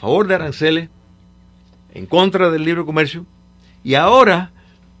estaban a favor de aranceles, en contra del libre comercio, y ahora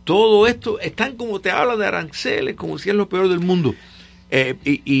todo esto están como te hablan de aranceles, como si es lo peor del mundo.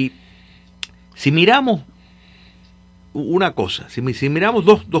 Y si miramos una cosa, si miramos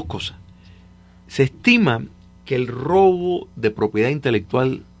dos cosas, se estima que el robo de propiedad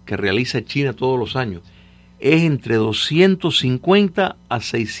intelectual que realiza China todos los años es entre 250 a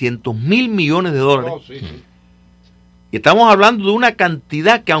 600 mil millones de dólares. Oh, sí, sí. Y estamos hablando de una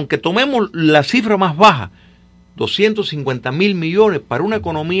cantidad que, aunque tomemos la cifra más baja, 250 mil millones para una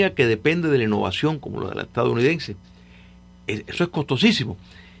economía que depende de la innovación como la de la estadounidense, eso es costosísimo.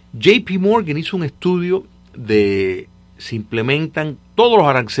 JP Morgan hizo un estudio de se implementan todos los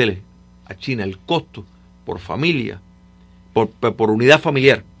aranceles a China, el costo por familia por unidad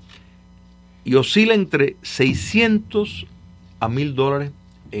familiar, y oscila entre 600 a $1,000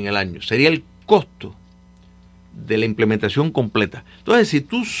 en el año. Sería el costo de la implementación completa. Entonces, si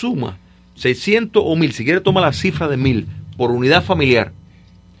tú sumas 600 o 1,000, si quieres toma la cifra de 1,000 por unidad familiar,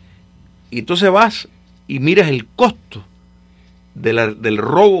 y entonces vas y miras el costo del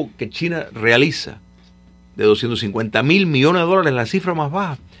robo que China realiza de 250,000 millones de dólares, la cifra más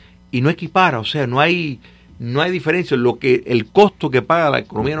baja, y no equipara, o sea, no hay diferencia en el costo que paga la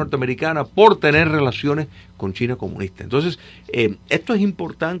economía norteamericana por tener relaciones con China comunista. Entonces, esto es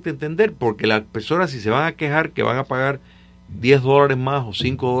importante entender, porque las personas, si se van a quejar que van a pagar $10 más o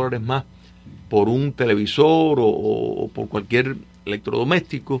 $5 más por un televisor o por cualquier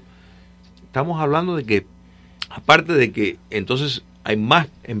electrodoméstico, estamos hablando de que, aparte de que entonces hay más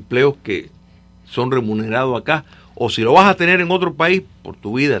empleos que son remunerados acá, o si lo vas a tener en otro país, por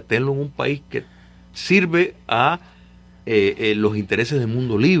tu vida, tenlo en un país que sirve a los intereses del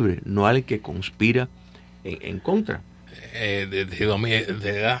mundo libre, no al que conspira en contra.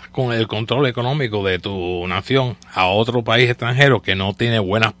 Te das con el control económico de tu nación a otro país extranjero que no tiene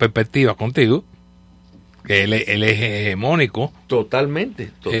buenas perspectivas contigo, que él es hegemónico.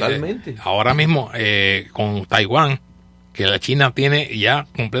 Totalmente. Ahora mismo con Taiwán, que la China tiene ya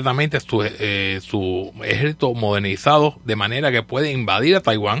completamente su ejército modernizado de manera que puede invadir a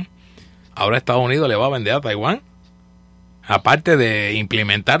Taiwán. Ahora Estados Unidos le va a vender a Taiwán, aparte de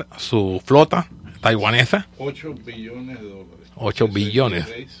implementar su flota taiwanesa. $8 billones. 8 billones.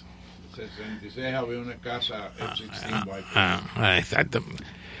 66 aviones caza F-16 exacto.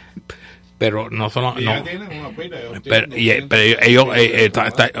 Pero no solo ya tienen una pila,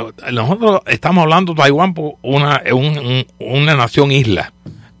 nosotros estamos hablando de Taiwán por una nación isla,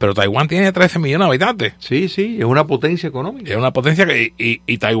 pero Taiwán tiene 13 millones de habitantes. Sí, es una potencia económica. Es una potencia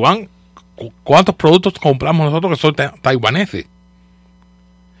y Taiwán, ¿cuántos productos compramos nosotros que son taiwaneses?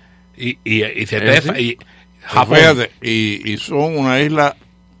 Y Japón. Fíjate, y son una isla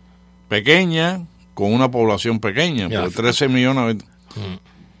pequeña con una población pequeña, por 13 millones de habitantes.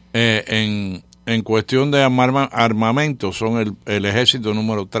 En cuestión de armamento son el ejército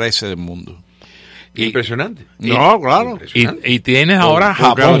número 13 del mundo. Impresionante. No, claro. Y tienes ahora porque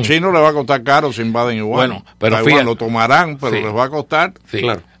Japón. A los chinos les va a costar caro si invaden igual. Bueno, pero Taiwán fíjate, lo tomarán, pero les va a costar. Sí.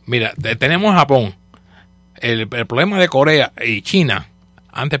 Claro. Mira, tenemos Japón. El problema de Corea y China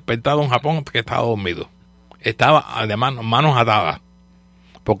han despertado un Japón que estaba dormido. Estaba además manos atadas.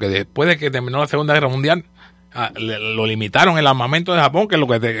 Porque después de que terminó la Segunda Guerra Mundial, lo limitaron el armamento de Japón, que lo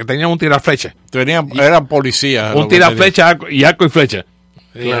que tenía un tiraflecha. Eran policías. Un tiraflecha arco y flecha.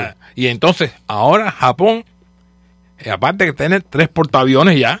 Claro. Y entonces, ahora Japón, aparte de tener 3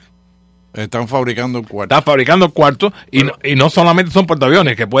 portaaviones ya, están fabricando el cuarto. Está fabricando el cuarto, y no solamente son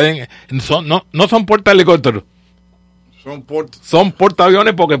portaaviones, que pueden, no son portahelicópteros. Son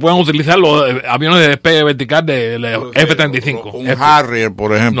portaaviones porque pueden utilizar los aviones de despegue vertical de F-35. Un Harrier,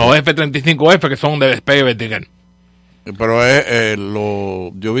 por ejemplo. No, F-35F, que son de despegue vertical.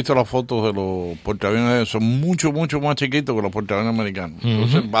 Pero yo he visto las fotos de los portaaviones, son mucho más chiquitos que los portaaviones americanos.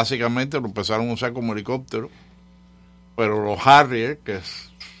 Entonces, básicamente lo empezaron a usar como helicóptero. Pero los Harrier, que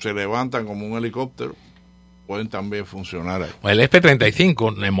se levantan como un helicóptero, pueden también funcionar ahí. El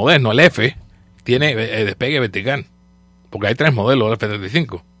F-35, el moderno, el F, tiene despegue vertical. Porque hay 3 modelos de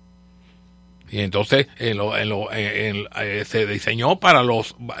F-35. Y entonces se diseñó para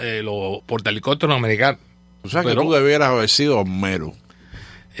los portahelicópteros americanos. O sea, que tú debieras haber sido Homero.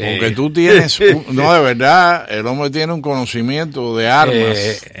 Porque tú tienes, no, de verdad, el hombre tiene un conocimiento de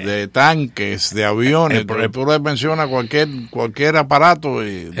armas, de tanques, de aviones. Tú le mencionas cualquier aparato.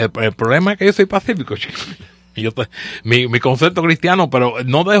 El problema es que yo soy pacífico, chico. Mi concepto cristiano, pero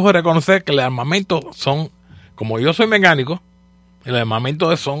no dejo de reconocer que el armamento son, como yo soy mecánico, el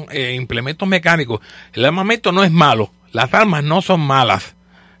armamento son implementos mecánicos. El armamento no es malo, las armas no son malas.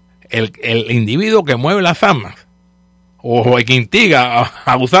 El individuo que mueve las armas o el que instiga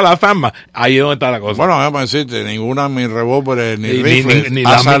a usar las armas, ahí es donde está la cosa. Bueno, déjame decirte, ninguna de mis revólveres ni rifles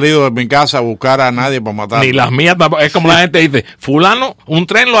ha salido de mi casa a buscar a nadie para matarlo. Ni las mías tampoco. Es como la gente dice, fulano, un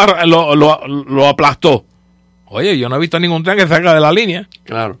tren lo aplastó. Oye, yo no he visto ningún tren que salga de la línea.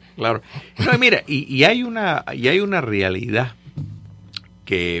 Claro. No, mira, y hay una realidad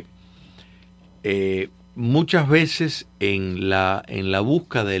que muchas veces en la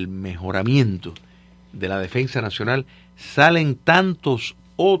búsqueda del mejoramiento de la defensa nacional salen tantos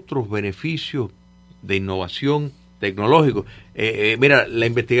otros beneficios de innovación tecnológico. Mira, la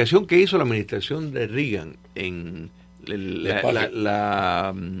investigación que hizo la administración de Reagan en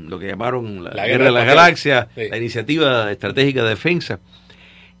lo que llamaron la Guerra de las Galaxias, sí, la iniciativa estratégica de defensa,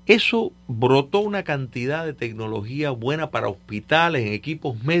 eso brotó una cantidad de tecnología buena para hospitales, en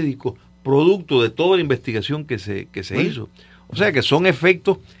equipos médicos, producto de toda la investigación que se hizo. O sea que son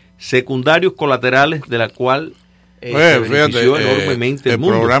efectos secundarios colaterales de la cual se benefició enormemente el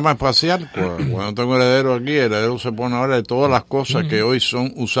mundo. Programa espacial, cuando tengo heredero aquí, el heredero se pone ahora de todas las cosas que hoy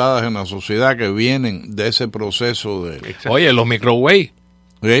son usadas en la sociedad que vienen de ese proceso de... Oye, los microwaves.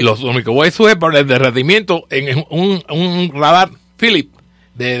 ¿Sí? Los microwaves suben por el derretimiento en un radar Philip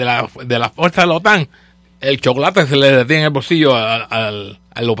de la fuerza de la OTAN. El chocolate se le detiene en el bolsillo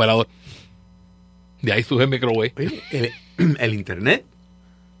al operador. De ahí surge el microwave. El Internet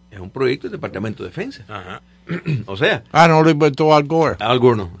es un proyecto del Departamento de Defensa. Ajá. O sea... no lo inventó Al Gore. Al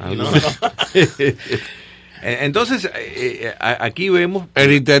Gore no. Entonces, aquí vemos...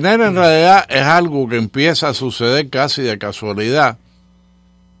 El Internet en realidad es algo que empieza a suceder casi de casualidad,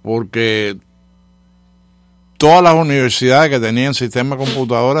 porque todas las universidades que tenían sistema de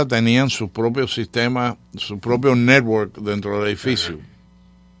computadora tenían sus propios sistemas, su propio network dentro del edificio,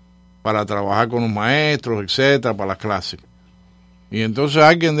 para trabajar con los maestros, etcétera, para las clases. Y entonces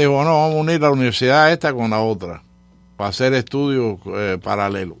alguien dijo, no, vamos a unir la universidad esta con la otra, para hacer estudios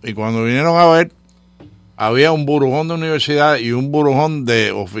paralelos. Y cuando vinieron a ver, había un burujón de universidad y un burujón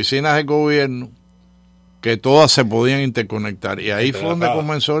de oficinas de gobierno, que todas se podían interconectar. Y ahí fue donde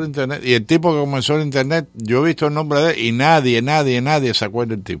comenzó el Internet. Y el tipo que comenzó el Internet, yo he visto el nombre de él y nadie se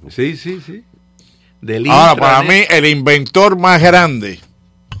acuerda del tipo. Sí. Ahora, para mí, el inventor más grande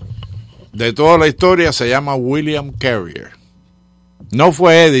de toda la historia se llama William Carrier. No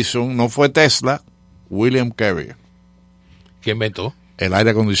fue Edison, no fue Tesla, William Carrier. ¿Quién inventó? El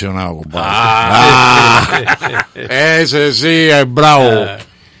aire acondicionado, compadre. Ese sí es bravo.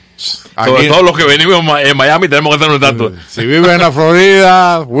 Sobre todo los que venimos en Miami tenemos que estar tanto. Si vive en la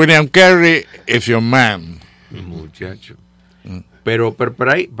Florida, William Carey is your man. Muchacho. Pero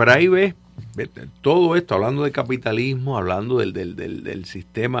ahí ves todo esto, hablando de capitalismo, hablando del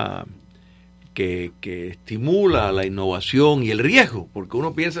sistema que estimula la innovación y el riesgo, porque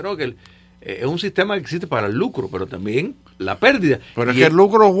uno piensa que es un sistema que existe para el lucro, pero también la pérdida. Pero es que el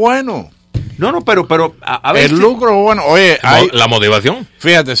lucro es bueno. No, pero a ver. El lucro es bueno. Oye, la motivación.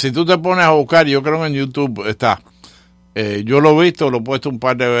 Fíjate, si tú te pones a buscar, yo creo que en YouTube está. Yo lo he visto, lo he puesto un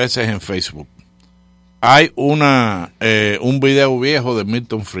par de veces en Facebook. Hay un video viejo de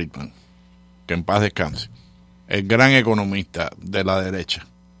Milton Friedman, que en paz descanse, el gran economista de la derecha.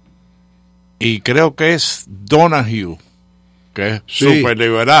 Y creo que es Donahue, que es súper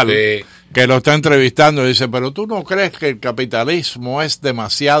liberal, que lo está entrevistando y dice, pero tú no crees que el capitalismo es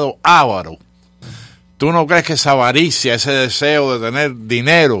demasiado avaro. ¿Tú no crees que esa avaricia, ese deseo de tener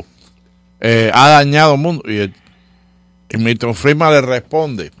dinero ha dañado el mundo? Y Milton Friedman le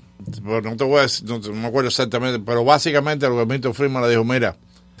responde, no te voy a decir, no me acuerdo exactamente, pero básicamente lo que Milton Friedman le dijo, mira,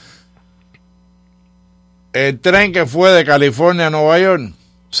 el tren que fue de California a Nueva York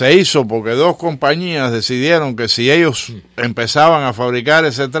se hizo porque dos compañías decidieron que si ellos empezaban a fabricar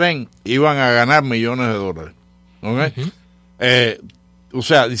ese tren, iban a ganar millones de dólares. ¿Okay? O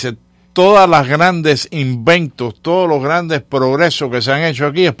sea, dice, todas las grandes inventos, todos los grandes progresos que se han hecho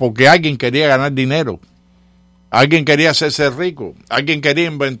aquí es porque alguien quería ganar dinero. Alguien quería hacerse rico. Alguien quería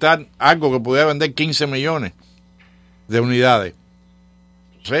inventar algo que pudiera vender 15 millones de unidades.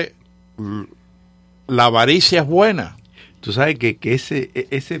 O sea, la avaricia es buena. Tú sabes que ese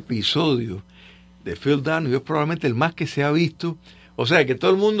episodio de Phil Donahue es probablemente el más que se ha visto. O sea, que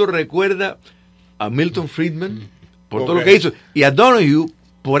todo el mundo recuerda a Milton Friedman por todo lo que hizo. Y a Donahue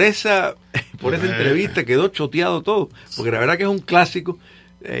por esa entrevista quedó choteado todo. Porque la verdad que es un clásico.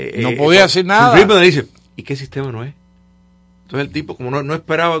 No podía decir nada. Friedman le dice, ¿y qué sistema no es? Entonces el tipo, como no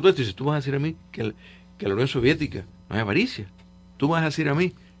esperaba todo esto, dice, tú vas a decir a mí que la Unión Soviética no hay avaricia. Tú vas a decir a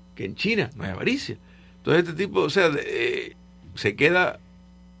mí que en China no hay avaricia. Entonces este tipo, o sea, se queda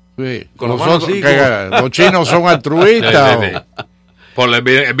con los manos así. Los chinos son altruistas. Por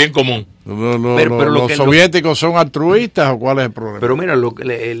el bien común. Los soviéticos son altruistas, ¿o cuál es el problema? Pero mira,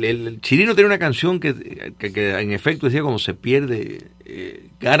 el chileno tiene una canción que en efecto decía cuando se pierde,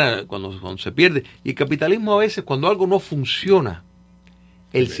 gana cuando se pierde. Y el capitalismo a veces, cuando algo no funciona,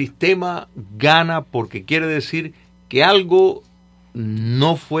 el sistema gana porque quiere decir que algo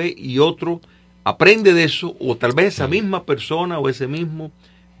no fue y otro aprende de eso, o tal vez esa misma persona o ese mismo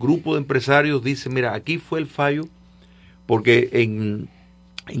grupo de empresarios dice, mira, aquí fue el fallo, porque en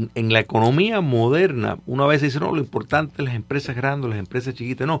la economía moderna, una vez dice, no, lo importante es las empresas grandes, las empresas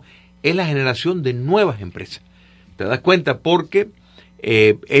chiquitas, no, es la generación de nuevas empresas. ¿Te das cuenta? Porque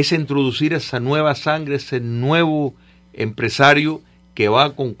es introducir esa nueva sangre, ese nuevo empresario que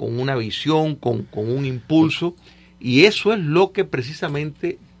va con una visión, con un impulso, y eso es lo que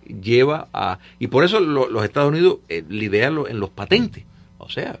precisamente lleva a... Y por eso los Estados Unidos lideran en los patentes. O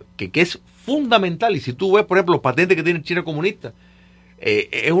sea, que es fundamental. Y si tú ves, por ejemplo, los patentes que tiene China comunista,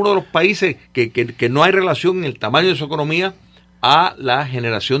 es uno de los países que no hay relación en el tamaño de su economía a la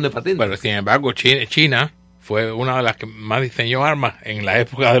generación de patentes. Pero sin embargo, China fue una de las que más diseñó armas en la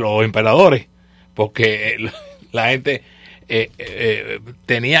época de los emperadores, porque la gente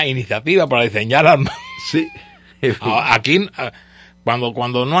tenía iniciativa para diseñar armas. Sí. Aquí,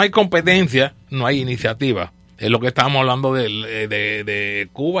 cuando no hay competencia, no hay iniciativa. Es lo que estábamos hablando de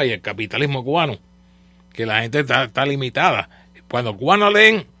Cuba y el capitalismo cubano, que la gente está limitada. Cuando los cubanos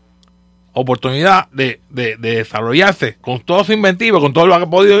leen oportunidad de desarrollarse con todo su inventiva, con todo lo que ha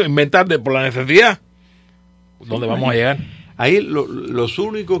podido inventar por la necesidad, ¿dónde vamos a llegar? Ahí los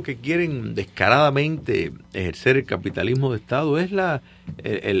únicos que quieren descaradamente ejercer el capitalismo de Estado es la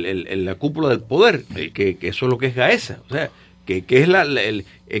cúpula del poder, que eso es lo que es Gaesa, o sea, que es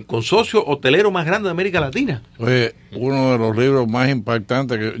el consorcio hotelero más grande de América Latina. Oye, uno de los libros más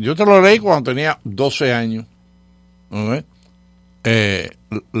impactantes que yo te lo leí cuando tenía 12 años, ¿no?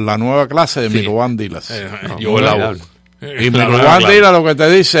 La nueva clase de Milovan Dilas. Y Milovan Dilas lo que te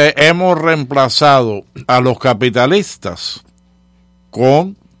dice es: hemos reemplazado a los capitalistas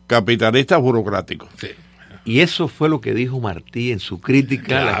con capitalistas burocráticos. Sí. Y eso fue lo que dijo Martí en su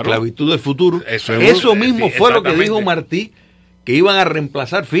crítica a la esclavitud del futuro. Eso mismo fue lo que dijo Martí, que iban a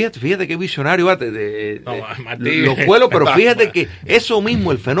reemplazar. Fíjate qué visionario los pueblos, pero fíjate que eso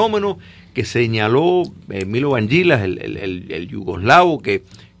mismo, el fenómeno que señaló Milo Vangilas, el yugoslavo, que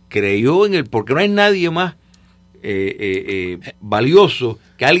creyó en porque no hay nadie más valioso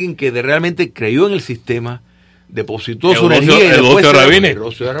que alguien que realmente creyó en el sistema, depositó su energía y después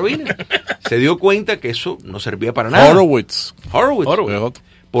se dio cuenta que eso no servía para nada. Horowitz.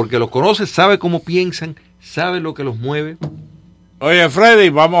 Porque los conoce, sabe cómo piensan, sabe lo que los mueve. Oye, Freddy,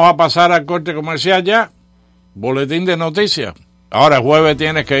 vamos a pasar al corte comercial ya. Boletín de noticias. Ahora, el jueves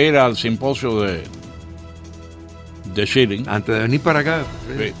tienes que ir al simposio de Schilling. Antes de venir para acá.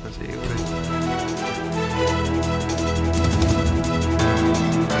 Sí.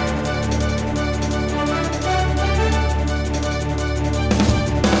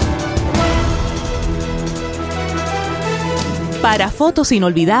 Para fotos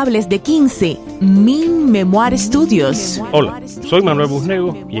inolvidables de 15, Min Memoir Studios. Hola, soy Manuel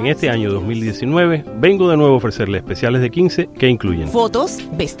Busnego y en este año 2019 vengo de nuevo a ofrecerle especiales de 15 que incluyen fotos,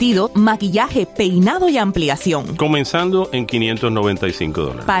 vestido, maquillaje, peinado y ampliación. Comenzando en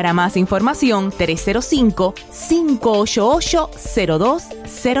 $595. Para más información,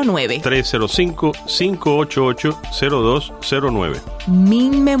 305-588-0209. 305-588-0209.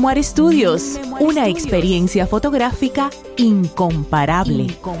 Min Memoir Studios, una experiencia fotográfica incomparable.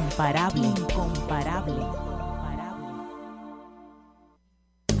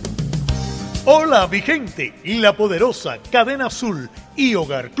 Hola, mi gente. La Poderosa, Cadena Azul y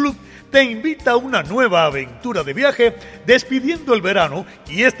Hogar Club te invita a una nueva aventura de viaje despidiendo el verano,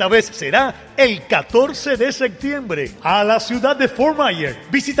 y esta vez será el 14 de septiembre a la ciudad de Fort Myers.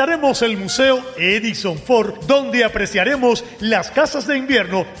 Visitaremos el Museo Edison Ford, donde apreciaremos las casas de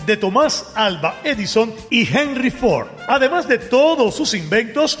invierno de Thomas Alva Edison y Henry Ford. Además de todos sus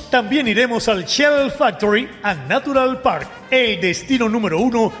inventos, también iremos al Shell Factory and Natural Park, el destino número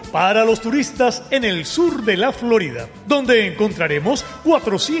 1 para los turistas en el sur de la Florida, donde encontraremos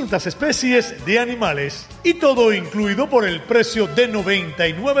 400 especies de animales, y todo incluido por el precio de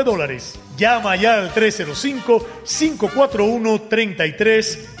 $99. Llama ya al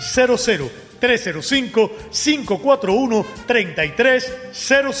 305-541-3300.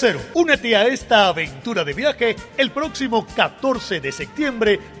 305-541-3300. Únete a esta aventura de viaje el próximo 14 de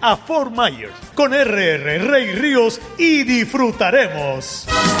septiembre a Fort Myers con R.R. Rey Ríos y disfrutaremos.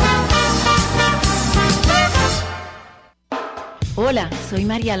 Hola, soy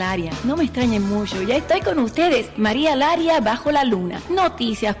María Laria. No me extrañen mucho, ya estoy con ustedes. María Laria bajo la luna.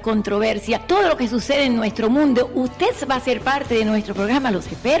 Noticias, controversia, todo lo que sucede en nuestro mundo. Usted va a ser parte de nuestro programa, los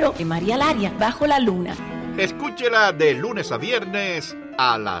espero, en María Laria bajo la luna. Escúchela de lunes a viernes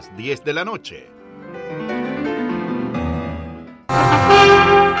a las 10 de la noche.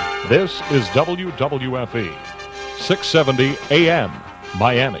 This is WWFE, 670 AM,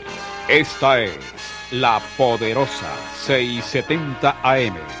 Miami. Esta es La Poderosa, 670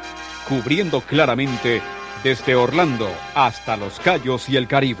 AM, cubriendo claramente desde Orlando hasta Los Cayos y el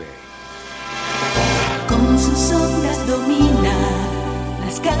Caribe. Con sus ondas domina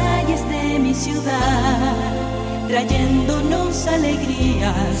las calles de mi ciudad, trayéndonos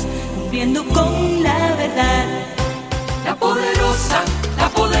alegrías, cumpliendo con la verdad. La Poderosa,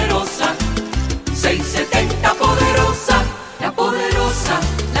 670 Poderosa, la Poderosa,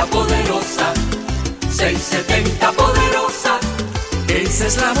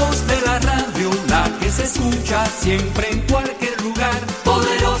 siempre en cualquier lugar.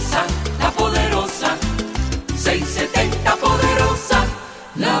 Poderosa, la poderosa, 670 Poderosa,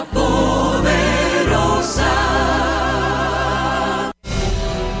 la poderosa.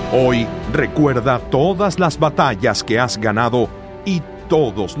 Hoy recuerda todas las batallas que has ganado y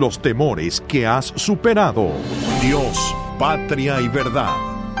todos los temores que has superado. Dios, patria y verdad,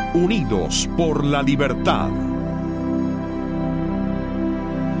 unidos por la libertad.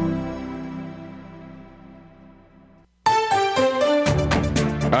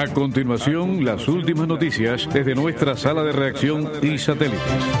 A continuación, las últimas noticias desde nuestra sala de redacción y satélites.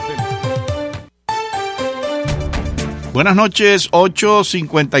 Buenas noches,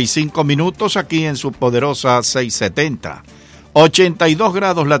 8:55 minutos aquí en su poderosa 670. 82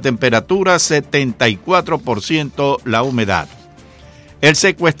 grados la temperatura, 74% la humedad. El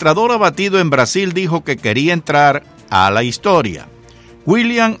secuestrador abatido en Brasil dijo que quería entrar a la historia.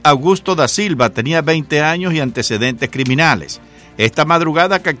 William Augusto da Silva tenía 20 años y antecedentes criminales. Esta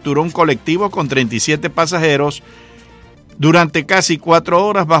madrugada capturó un colectivo con 37 pasajeros durante casi 4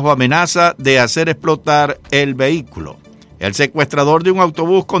 horas bajo amenaza de hacer explotar el vehículo. El secuestrador de un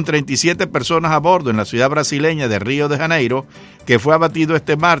autobús con 37 personas a bordo en la ciudad brasileña de Río de Janeiro, que fue abatido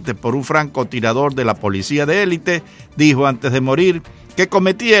este martes por un francotirador de la policía de élite, dijo antes de morir que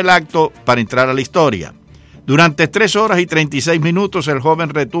cometía el acto para entrar a la historia. Durante 3 horas y 36 minutos el joven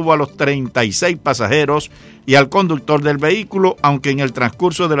retuvo a los 36 pasajeros y al conductor del vehículo, aunque en el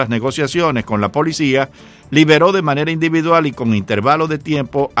transcurso de las negociaciones con la policía liberó de manera individual y con intervalo de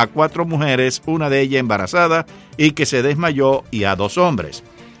tiempo a 4 mujeres, una de ellas embarazada y que se desmayó, y a 2 hombres.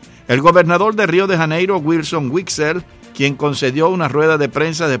 El gobernador de Río de Janeiro, Wilson Witzel, quien concedió una rueda de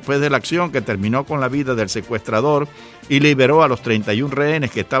prensa después de la acción que terminó con la vida del secuestrador y liberó a los 31 rehenes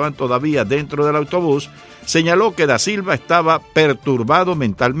que estaban todavía dentro del autobús, señaló que da Silva estaba perturbado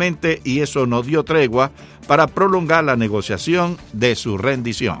mentalmente y eso no dio tregua para prolongar la negociación de su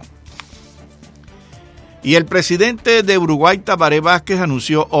rendición. Y el presidente de Uruguay, Tabaré Vázquez,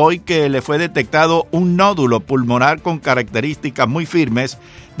 anunció hoy que le fue detectado un nódulo pulmonar con características muy firmes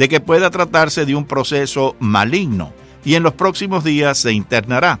de que pueda tratarse de un proceso maligno y en los próximos días se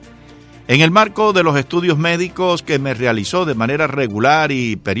internará. En el marco de los estudios médicos que me realizó de manera regular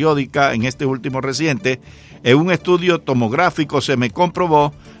y periódica en este último reciente, en un estudio tomográfico se me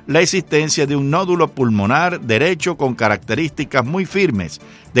comprobó la existencia de un nódulo pulmonar derecho con características muy firmes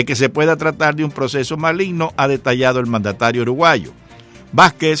de que se pueda tratar de un proceso maligno, ha detallado el mandatario uruguayo.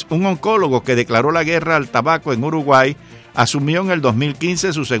 Vázquez, un oncólogo que declaró la guerra al tabaco en Uruguay, asumió en el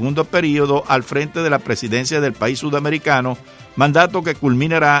 2015 su segundo periodo al frente de la presidencia del país sudamericano, mandato que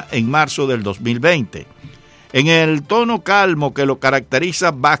culminará en marzo del 2020. En el tono calmo que lo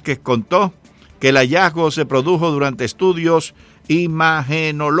caracteriza, Vázquez contó que el hallazgo se produjo durante estudios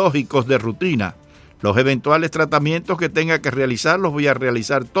imagenológicos de rutina. Los eventuales tratamientos que tenga que realizar los voy a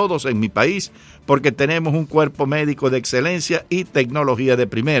realizar todos en mi país porque tenemos un cuerpo médico de excelencia y tecnología de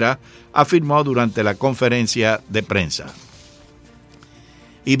primera, afirmó durante la conferencia de prensa.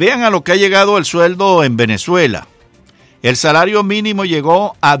 Y vean a lo que ha llegado el sueldo en Venezuela. El salario mínimo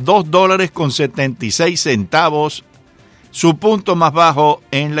llegó a $2.76, su punto más bajo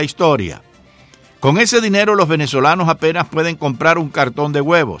en la historia. Con ese dinero los venezolanos apenas pueden comprar un cartón de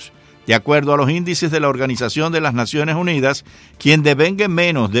huevos. De acuerdo a los índices de la Organización de las Naciones Unidas, quien devenga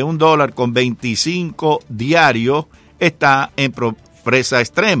menos de $1.25 diario está en pobreza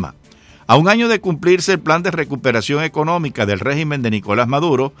extrema. A un año de cumplirse el plan de recuperación económica del régimen de Nicolás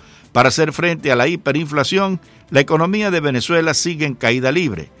Maduro para hacer frente a la hiperinflación, la economía de Venezuela sigue en caída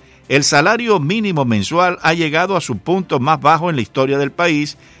libre. El salario mínimo mensual ha llegado a su punto más bajo en la historia del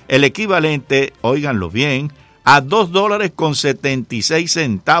país, el equivalente, óiganlo bien, a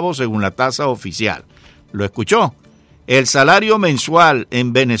 $2.76 según la tasa oficial. ¿Lo escuchó? El salario mensual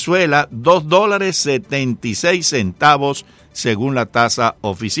en Venezuela, $2.76 según la tasa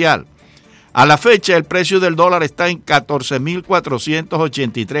oficial. A la fecha, el precio del dólar está en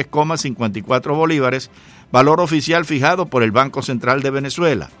 14.483,54 bolívares, valor oficial fijado por el Banco Central de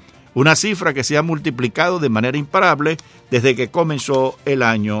Venezuela, una cifra que se ha multiplicado de manera imparable desde que comenzó el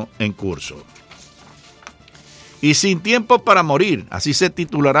año en curso. Y Sin tiempo para morir, así se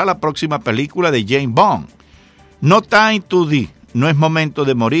titulará la próxima película de James Bond. No Time to Die, no es momento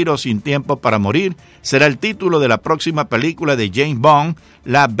de morir o Sin tiempo para morir, será el título de la próxima película de James Bond,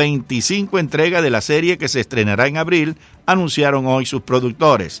 la 25 entrega de la serie que se estrenará en abril, anunciaron hoy sus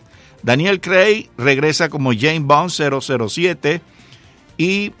productores. Daniel Craig regresa como James Bond 007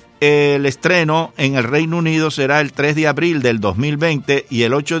 y el estreno en el Reino Unido será el 3 de abril del 2020 y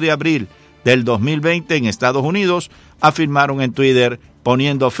el 8 de abril del 2020 en Estados Unidos, afirmaron en Twitter,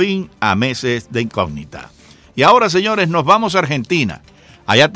 poniendo fin a meses de incógnita. Y ahora, señores, nos vamos a Argentina. Allá